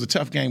 NFL's a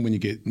tough game when you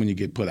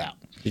get put out.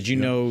 Did you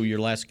know your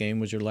last game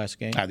was your last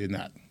game? I did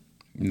not.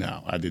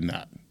 No, I did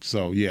not.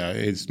 So, yeah,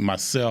 it's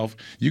myself.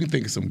 You can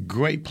think of some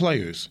great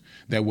players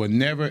that were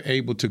never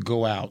able to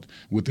go out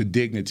with the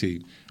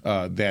dignity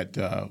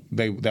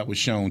that was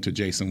shown to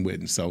Jason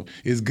Witten. So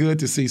it's good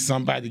to see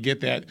somebody get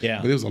that. Yeah.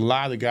 But there's a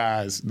lot of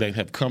guys that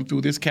have come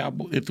through this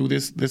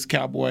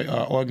Cowboy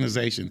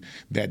organization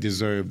that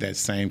deserve that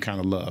same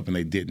kind of love, and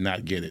they did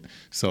not get it.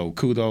 So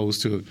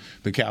kudos to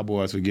the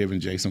Cowboys for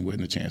giving Jason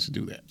Witten a chance to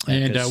do that.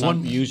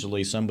 And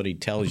usually somebody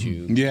tells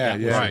you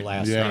that was your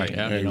last game.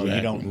 Exactly.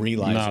 You don't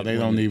realize it.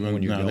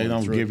 They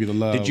don't give you the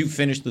love. Did you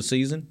finish the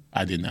season?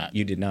 I did not.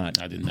 You did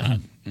not? I did not.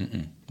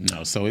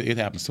 No, so it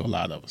happens to a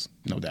lot of us,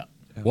 no doubt.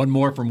 One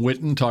more from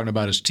Witten talking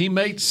about his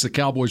teammates, the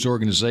Cowboys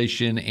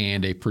organization,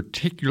 and a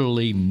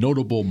particularly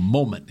notable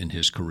moment in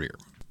his career.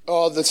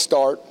 Oh, the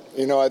start.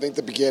 I think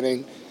the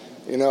beginning.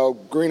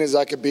 Green as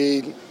I could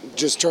be,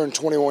 just turned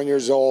 21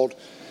 years old,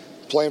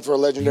 playing for a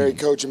legendary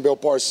coach in Bill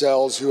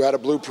Parcells who had a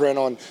blueprint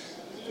on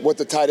what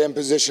the tight end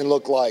position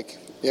looked like,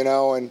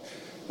 and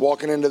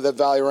walking into the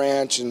Valley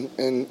Ranch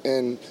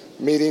and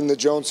meeting the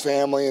Jones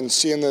family and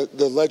seeing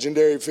the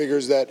legendary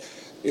figures that,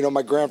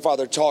 my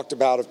grandfather talked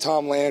about of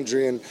Tom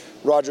Landry and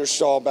Roger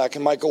Staubach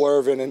and Michael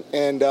Irvin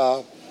and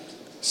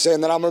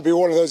saying that I'm going to be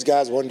one of those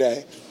guys one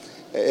day.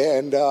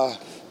 And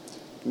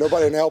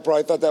nobody in hell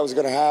probably thought that was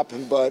going to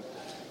happen. But,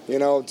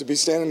 to be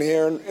standing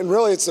here, and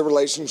really it's the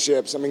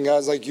relationships. I mean,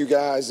 guys like you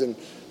guys and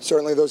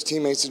certainly those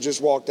teammates that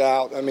just walked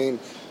out. I mean,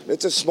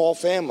 it's a small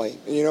family,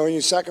 and you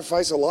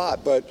sacrifice a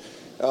lot. But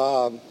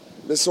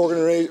this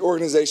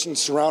organization is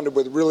surrounded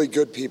with really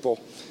good people.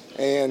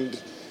 And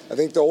I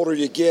think the older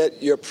you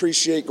get, you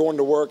appreciate going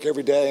to work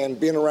every day and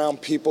being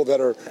around people that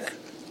are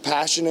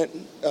passionate,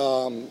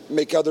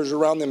 make others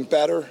around them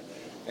better,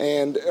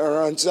 and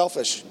are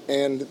unselfish.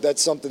 And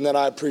that's something that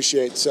I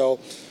appreciate. So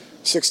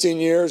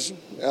 16 years,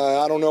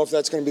 I don't know if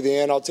that's going to be the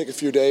end. I'll take a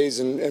few days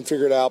and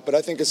figure it out. But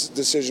I think this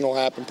decision will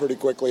happen pretty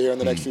quickly here in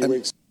the next few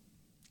weeks.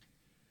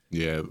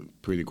 Yeah,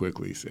 pretty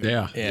quickly. So.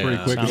 Yeah, pretty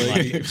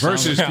quickly.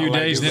 Versus a few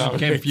days, then it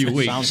became a few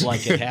weeks. Sounds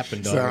like it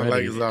happened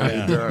already. Sounds like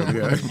it's already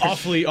done,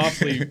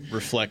 Awfully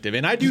reflective.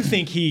 And I do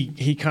think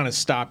he kind of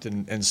stopped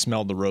and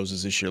smelled the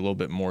roses this year a little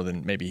bit more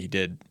than maybe he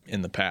did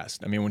in the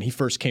past. I mean, when he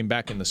first came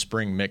back in the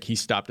spring, Mick, he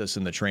stopped us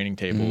in the training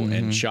table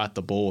and shot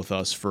the bull with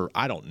us for,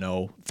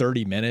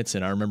 30 minutes.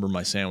 And I remember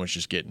my sandwich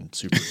just getting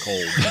super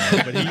cold.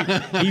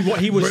 But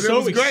he was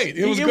so great.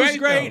 It was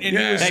great. And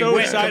he was so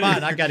excited. Come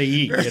on, I got to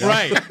eat.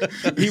 Right.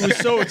 He was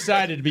so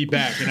excited to be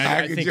back, and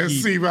I could think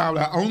just see Rob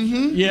like,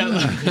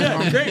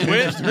 yeah, great,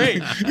 Wiz,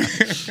 great.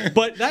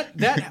 But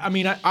that I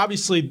mean,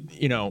 obviously,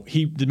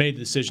 he made the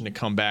decision to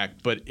come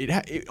back, but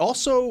it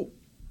also,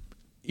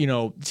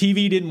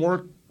 TV didn't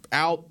work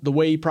out the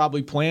way he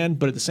probably planned,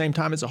 but at the same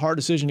time, it's a hard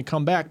decision to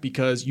come back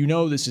because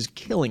this is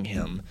killing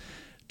him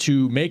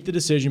to make the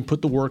decision,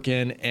 put the work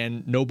in,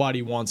 and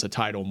nobody wants a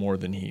title more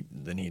than he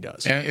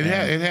does. And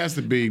it has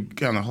to be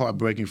kind of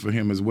heartbreaking for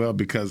him as well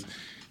because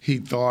he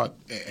thought,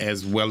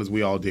 as well as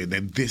we all did,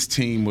 that this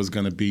team was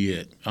going to be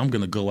it. I'm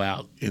going to go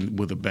out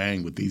with a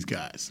bang with these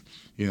guys.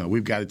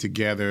 We've got it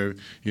together,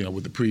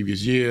 with the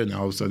previous year, and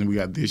all of a sudden we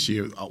got this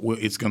year.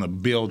 It's going to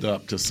build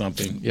up to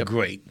something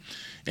great.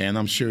 And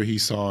I'm sure he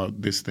saw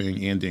this thing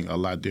ending a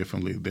lot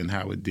differently than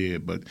how it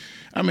did. But,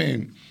 I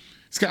mean,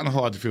 it's kind of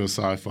hard to feel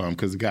sorry for him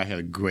because the guy had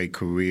a great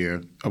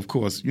career. Of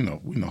course, we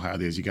know how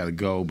it is. You got to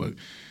go. But,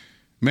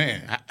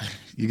 man,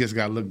 you just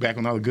got to look back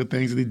on all the good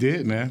things that he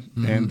did, man,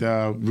 and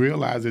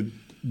realize that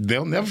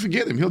they'll never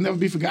forget him. He'll never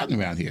be forgotten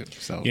around here.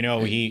 So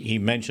he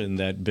mentioned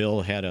that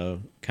Bill had a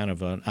kind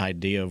of an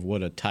idea of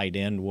what a tight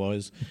end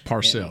was.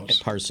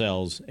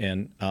 Parcells.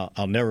 And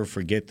I'll never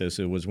forget this.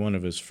 It was one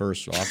of his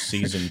first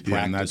off-season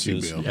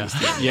practices. Not you, Bill.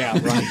 Yeah,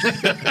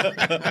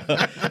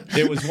 right.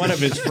 It was one of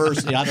his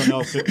first, I don't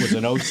know if it was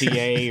an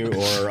OTA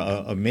or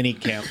a mini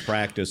camp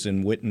practice,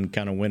 and Witten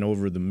kind of went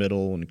over the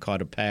middle and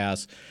caught a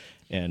pass.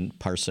 And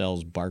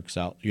Parcells barks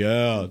out,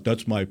 "Yeah,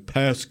 that's my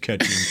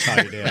pass-catching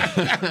tight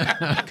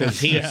end." Because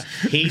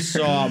he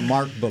saw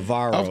Mark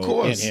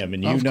Bavaro in him.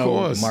 And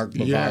Mark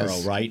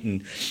Bavaro, right?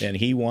 And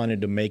he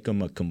wanted to make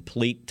him a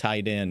complete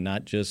tight end,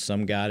 not just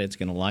some guy that's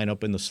going to line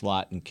up in the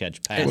slot and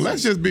catch passes. Well,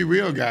 let's just be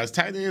real, guys.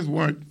 Tight ends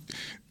weren't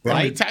 – right?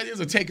 I mean, tight ends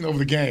are taking over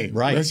the game.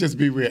 Right. Let's just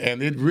be real.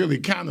 And it really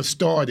kind of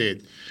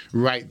started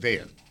right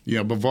there.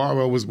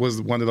 Bavaro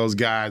was one of those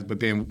guys, but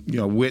then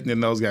Witten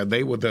and those guys,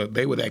 they were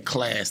that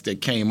class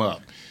that came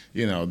up.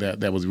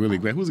 That was really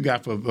great. Who's the guy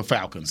for the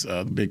Falcons?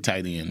 The big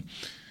tight end.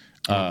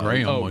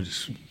 Graham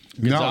was.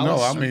 No,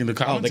 I mean the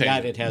commentator. The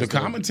guy that has the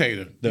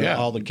commentator.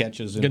 All the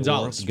catches.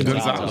 Gonzalez.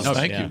 Gonzalez.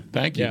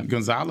 Thank you.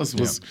 Gonzalez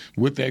was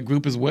with that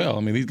group as well. I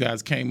mean, these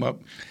guys came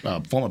up,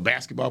 former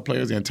basketball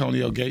players.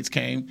 Antonio Gates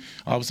came.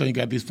 All of a sudden, you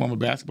got these former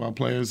basketball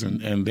players,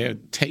 and they're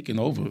taking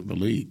over the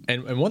league.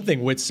 And one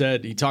thing Witt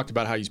said, he talked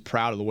about how he's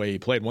proud of the way he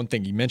played. One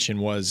thing he mentioned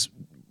was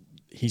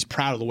he's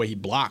proud of the way he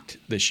blocked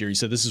this year. He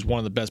said this is one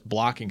of the best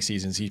blocking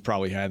seasons he's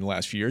probably had in the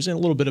last few years, in a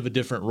little bit of a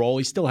different role.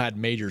 He still had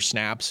major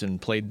snaps and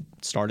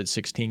started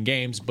 16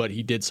 games, but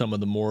he did some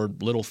of the more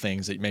little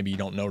things that maybe you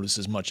don't notice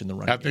as much in the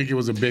running game. I think it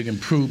was a big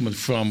improvement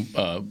from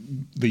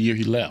the year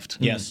he left.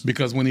 Yes.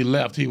 Because when he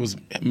left, he was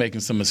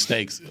making some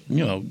mistakes,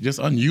 just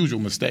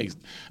unusual mistakes,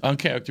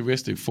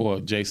 uncharacteristic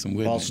for Jason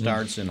Witten. False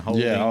starts and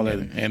holding. Yeah, all that.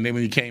 And then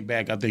when he came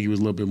back, I think he was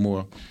a little bit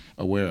more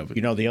aware of it.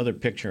 The other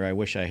picture I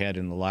wish I had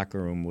in the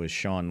locker room was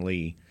Sean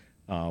Lee.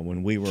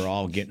 When we were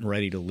all getting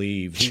ready to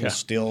leave, he was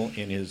still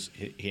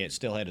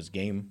still had his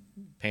game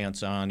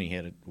pants on. He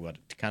had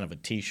kind of a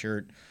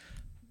T-shirt.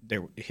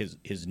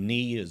 His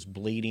knee is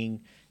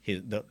bleeding.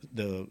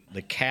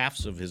 The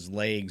calves of his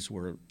legs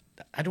were,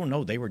 I don't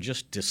know, they were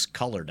just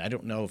discolored. I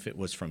don't know if it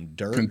was from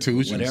dirt,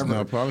 contusions, or whatever.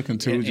 No, probably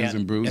contusions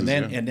and bruises.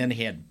 And then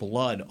he had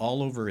blood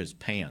all over his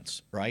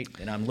pants, right?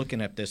 And I'm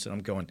looking at this and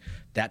I'm going,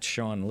 that's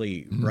Sean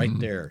Lee right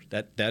there.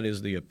 That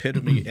is the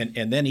epitome.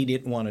 And then he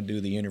didn't want to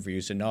do the interview.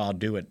 He said, "No, I'll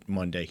do it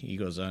Monday." He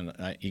goes,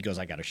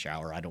 "I got a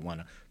shower. I don't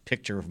want a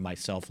picture of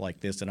myself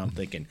like this." And I'm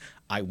thinking,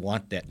 I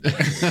want that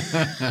picture.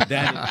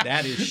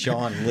 that is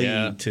Sean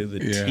Lee to the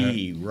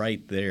T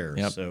right there.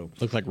 Yep. So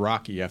looked like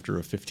Rocky after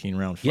a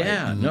 15-round fight.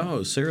 Yeah,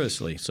 no,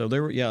 seriously. So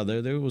there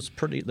was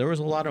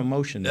a lot of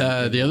emotion.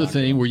 The other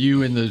thing, were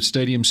you in the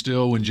stadium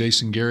still when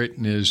Jason Garrett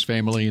and his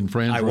family and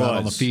friends were out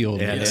on the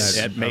field? And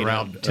it made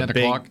around 10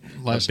 o'clock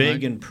last night. A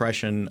big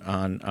impression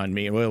on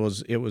me. Well,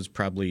 it was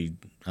probably,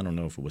 I don't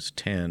know if it was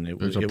 10. It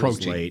was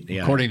late.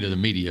 Yeah. According to the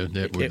media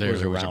that were there, it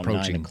was around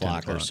 9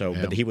 o'clock or so.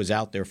 Yeah. But he was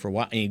out there for a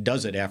while, and he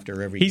does it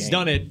after every game. He's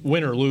done it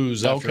win or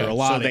lose after a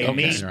lot. So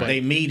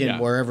they meet in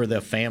wherever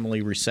the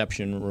family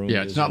reception room is.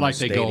 Yeah, it's not like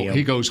they go.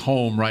 He goes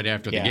home right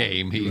after the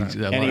game.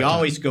 And he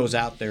always goes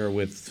out there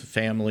with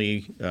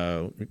family,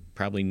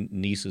 probably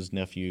nieces,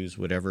 nephews,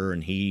 whatever,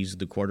 and he's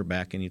the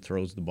quarterback and he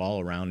throws the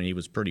ball around. And he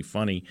was pretty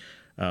funny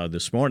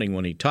this morning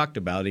when he talked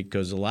about it,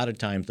 because a lot of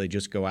times they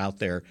just go out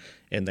there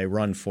and they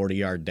run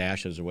 40-yard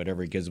dashes or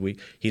whatever. Because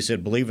he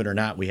said, believe it or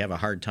not, we have a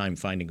hard time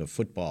finding a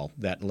football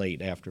that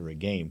late after a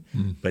game.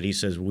 But he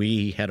says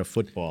we had a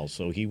football,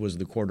 so he was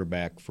the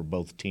quarterback for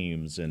both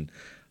teams. And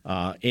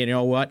you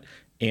know what?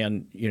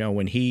 And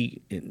when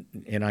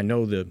and I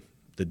know the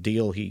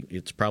deal,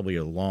 it's probably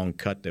a long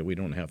cut that we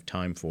don't have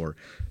time for,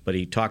 but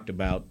he talked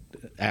about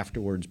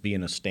afterwards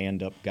being a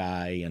stand-up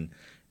guy,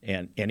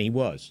 and he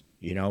was.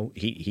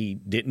 He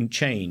didn't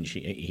change.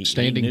 He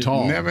standing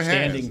tall. Never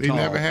has. He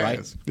never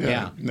has.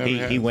 Right?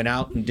 Yeah. He went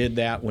out and did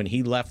that when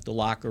he left the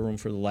locker room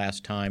for the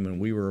last time, and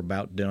we were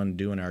about done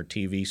doing our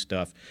TV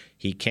stuff.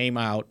 He came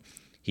out.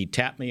 He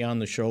tapped me on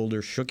the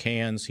shoulder, shook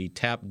hands. He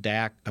tapped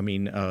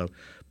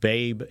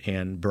Babe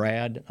and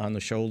Brad on the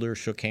shoulder,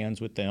 shook hands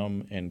with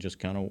them, and just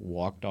kind of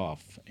walked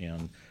off.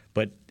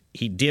 But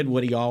he did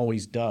what he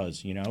always does.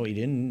 He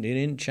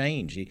didn't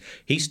change.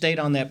 He stayed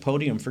on that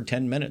podium for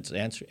 10 minutes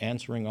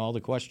answering all the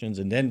questions,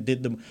 and then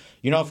did them.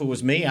 If it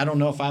was me, I don't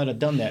know if I would have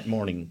done that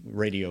morning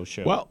radio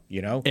show. Well,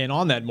 and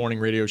on that morning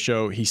radio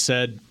show, he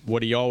said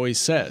what he always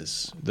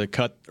says. The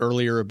cut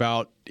earlier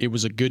about it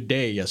was a good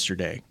day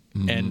yesterday,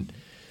 and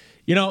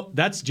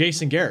that's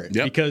Jason Garrett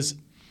because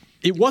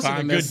it wasn't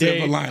a good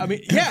day. I mean,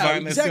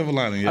 exactly. Silver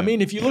lining, I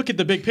mean, if you look at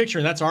the big picture,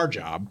 and that's our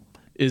job.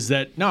 Is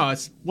that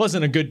it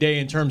wasn't a good day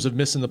in terms of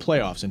missing the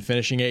playoffs and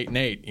finishing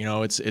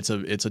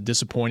 8-8. It's a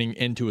disappointing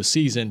end to a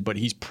season, but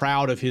he's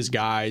proud of his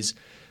guys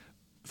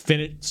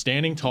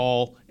standing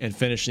tall and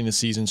finishing the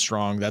season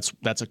strong.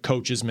 That's a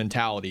coach's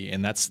mentality,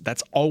 and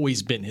that's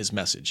always been his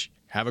message.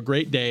 Have a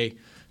great day,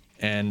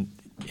 and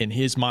in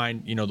his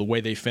mind, the way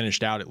they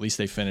finished out, at least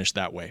they finished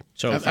that way.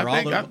 So for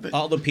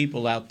all the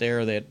people out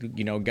there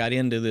that got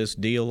into this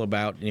deal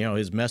about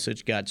his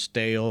message got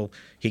stale,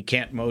 he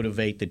can't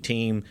motivate the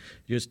team,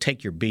 just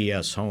take your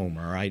BS home,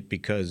 all right?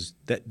 Because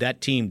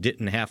that team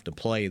didn't have to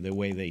play the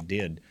way they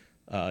did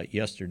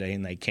yesterday,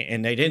 and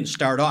they didn't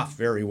start off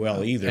very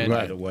well either.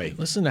 By the way,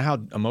 listen to how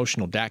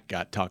emotional Dak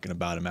got talking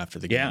about him after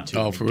the game. Too.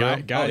 Oh, for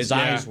real? Guys, his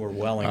eyes were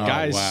welling.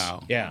 Guys,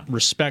 wow.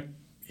 Respect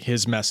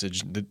his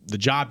message. The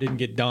job didn't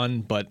get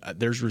done, but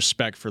there's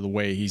respect for the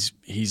way he's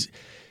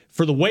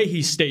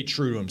stayed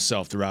true to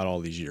himself throughout all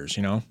these years.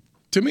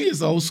 To me,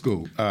 it's old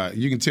school.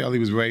 You can tell he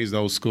was raised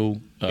old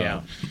school. We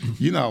can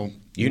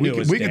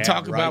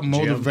talk about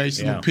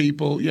motivational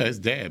people. Yeah, his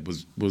dad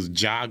was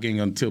jogging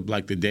until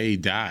like the day he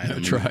died.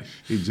 That's right.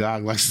 He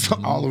jogged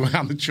all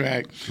around the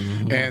track,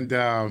 and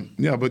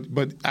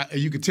but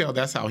you could tell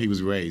that's how he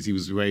was raised. He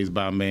was raised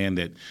by a man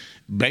that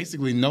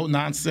basically no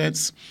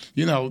nonsense.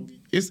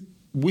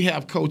 We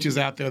have coaches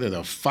out there that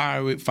are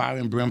fire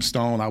and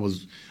brimstone. I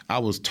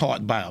was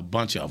taught by a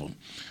bunch of them,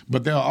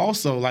 but there are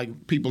also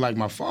like people like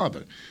my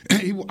father.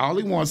 All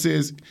he wants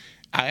is,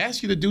 I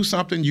ask you to do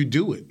something, you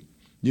do it.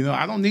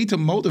 I don't need to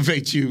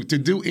motivate you to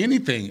do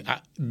anything.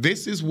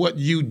 This is what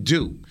you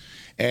do.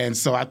 And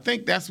so I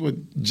think that's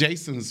what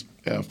Jason's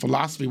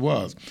philosophy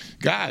was.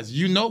 Guys,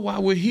 you know why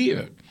we're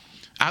here.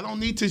 I don't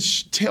need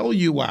to tell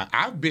you why.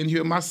 I've been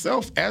here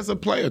myself as a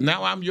player.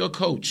 Now I'm your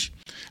coach.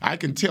 I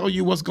can tell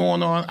you what's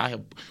going on. I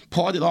have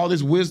imparted all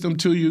this wisdom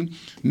to you.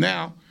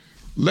 Now,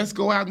 let's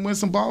go out and win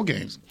some ball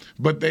games.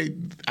 But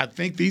I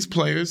think these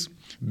players,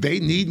 they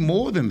need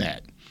more than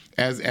that.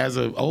 As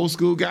an old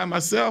school guy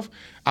myself,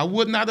 I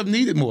would not have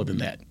needed more than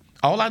that.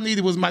 All I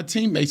needed was my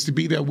teammates to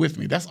be there with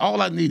me. That's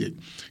all I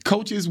needed.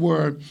 Coaches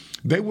were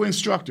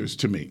instructors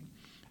to me.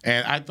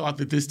 And I thought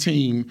that this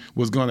team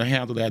was going to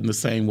handle that in the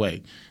same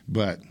way.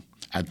 But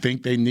I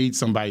think they need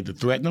somebody to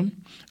threaten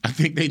them. I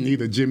think they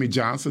need a Jimmy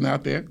Johnson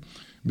out there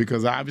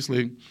because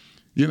obviously,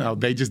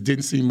 they just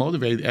didn't seem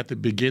motivated at the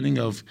beginning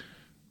of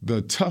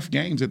the tough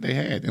games that they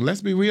had. And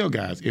let's be real,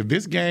 guys. If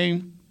this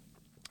game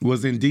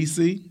was in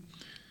D.C.,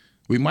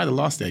 we might have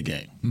lost that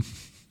game.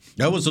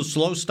 That was a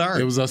slow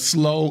start. It was a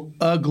slow,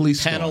 ugly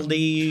start.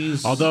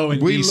 Penalties. Although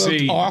in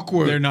D.C.,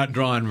 they're not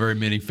drawing very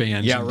many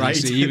fans in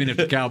D.C., even if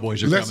the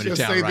Cowboys are coming to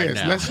town right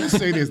now. Let's just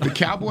say this. The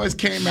Cowboys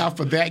came out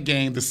for that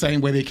game the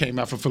same way they came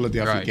out for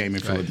Philadelphia game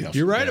in Philadelphia.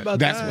 You're right about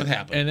that. That's what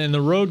happened. And in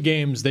the road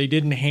games, they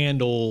didn't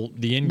handle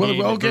the in-game adversities.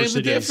 Well, the road games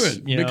are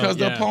different because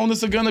the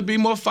opponents are going to be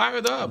more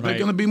fired up. Right. They're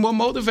going to be more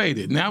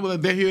motivated. Now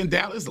they're here in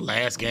Dallas, the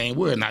last game.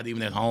 We're not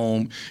even at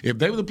home. If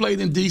they would have played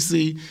in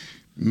D.C.,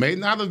 may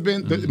not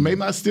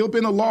still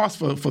been a loss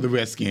for the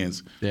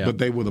Redskins, but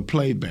they would have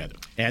played better.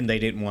 And they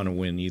didn't want to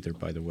win either,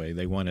 by the way.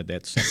 They wanted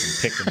that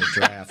second pick in the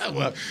draft.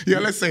 Well,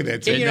 let's say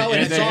that too.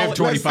 And they have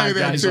 25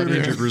 guys on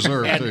injured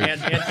reserve too. And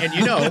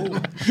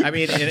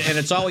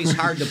it's always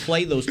hard to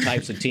play those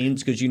types of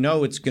teams because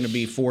it's going to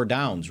be 4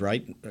 downs,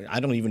 right? I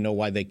don't even know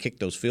why they kicked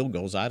those field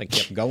goals. I'd have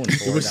kept going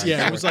for it.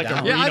 It was like a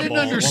I didn't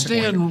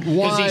understand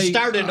why. Because he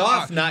started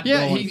off not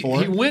going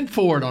for it. He went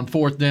for it on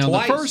 4th down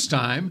twice. The first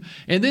time,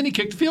 and then he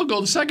kicked the field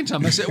goal the second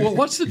time. I said, well,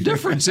 what's the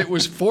difference? It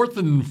was 4th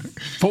and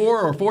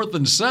 4 or 4th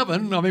and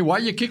 7. I mean, why are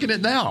you kicking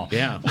it now?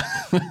 Yeah.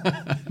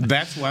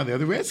 That's why they're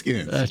the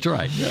Redskins. That's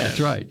right. Yeah. That's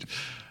right.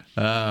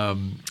 All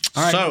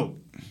right.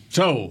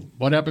 So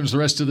what happens the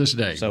rest of this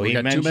day? So we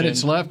got 2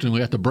 minutes left, and we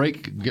got the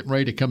break getting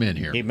ready to come in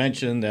here. He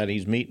mentioned that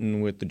he's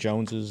meeting with the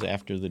Joneses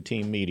after the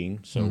team meeting,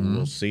 so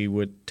we'll see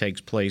what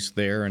takes place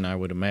there. And I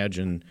would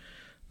imagine,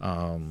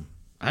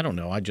 I don't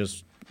know, I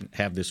just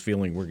have this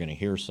feeling we're going to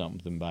hear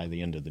something by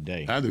the end of the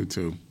day. I do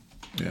too.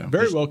 Yeah.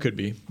 Very well could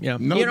be. Yeah.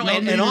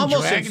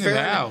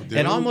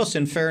 Almost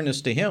in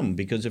fairness to him,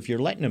 because if you're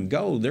letting him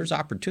go, there's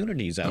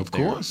opportunities out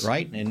there. Of course.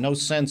 Right? And no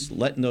sense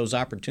letting those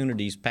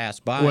opportunities pass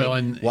by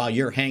while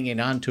you're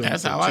hanging on to them.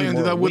 That's how I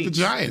ended up with the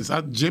Giants.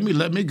 Jimmy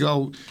let me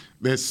go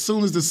as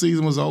soon as the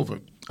season was over.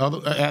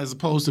 as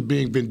opposed to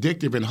being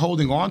vindictive and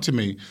holding on to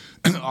me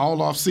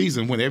all off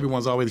season when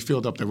everyone's already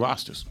filled up their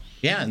rosters.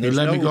 Yeah, and they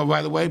let me go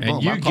right away. And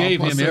boom, you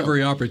gave him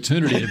every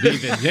opportunity to be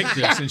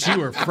vindictive since you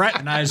were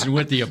fraternizing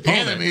with the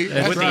opponent.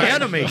 The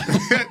enemy.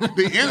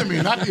 The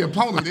enemy, not the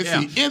opponent. It's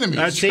the enemy.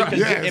 That's right.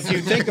 If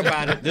you think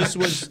about it, this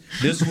was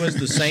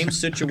the same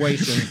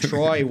situation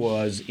Troy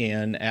was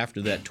in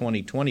after that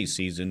 2020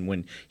 season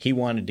when he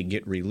wanted to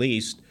get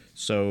released.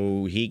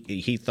 So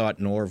he thought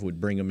Norv would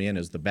bring him in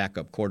as the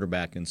backup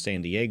quarterback in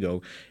San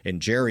Diego,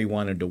 and Jerry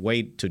wanted to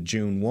wait to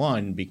June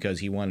 1 because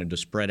he wanted to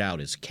spread out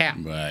his cap,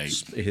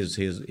 his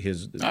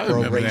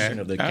proration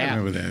of the cap. I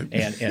remember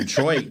that. And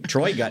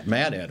Troy got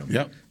mad at him.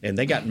 Yep. And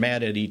they got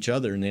mad at each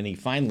other, and then he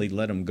finally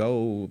let him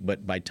go.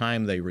 But by the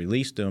time they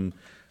released him,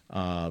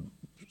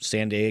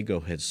 San Diego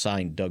had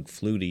signed Doug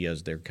Flutie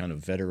as their kind of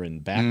veteran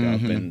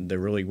backup, and there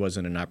really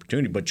wasn't an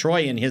opportunity. But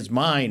Troy, in his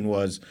mind,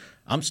 was,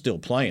 I'm still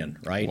playing,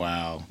 right?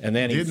 Wow. And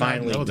then he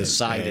finally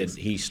decided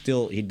he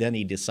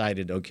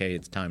decided, okay,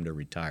 it's time to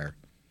retire.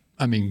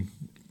 I mean,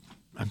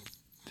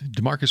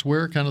 DeMarcus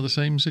Ware, kind of the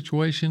same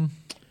situation?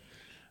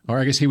 Or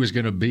I guess he was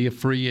going to be a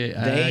free. I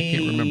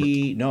can't remember.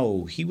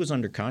 No, he was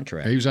under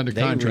contract. He was under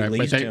contract,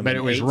 but it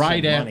was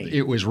right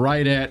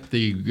at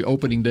the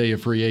opening day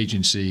of free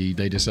agency.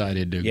 They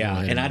decided to.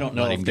 Yeah, and I don't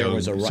know if there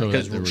was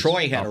because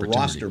Troy had a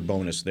roster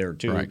bonus there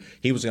too. Right.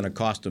 He was going to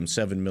cost them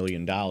 $7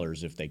 million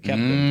if they kept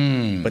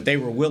him, but they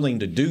were willing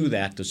to do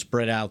that to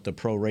spread out the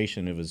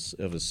proration of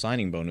his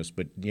signing bonus.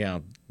 But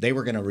yeah, they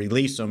were going to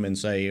release him and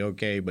say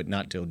okay, but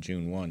not till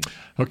June 1.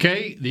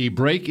 Okay, the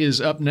break is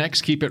up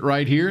next. Keep it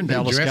right here in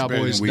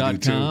DallasCowboys.com.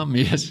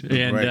 Yes,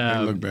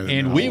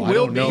 and we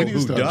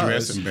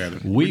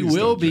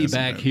will be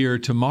back here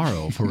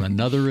tomorrow for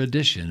another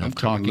edition of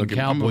Talking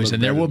Cowboys,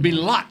 and there will be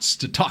lots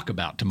to talk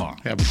about tomorrow.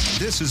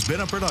 This has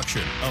been a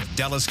production of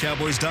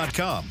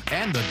DallasCowboys.com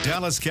and the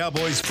Dallas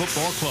Cowboys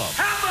Football Club.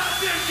 How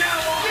about this,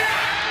 Cowboys? Yeah!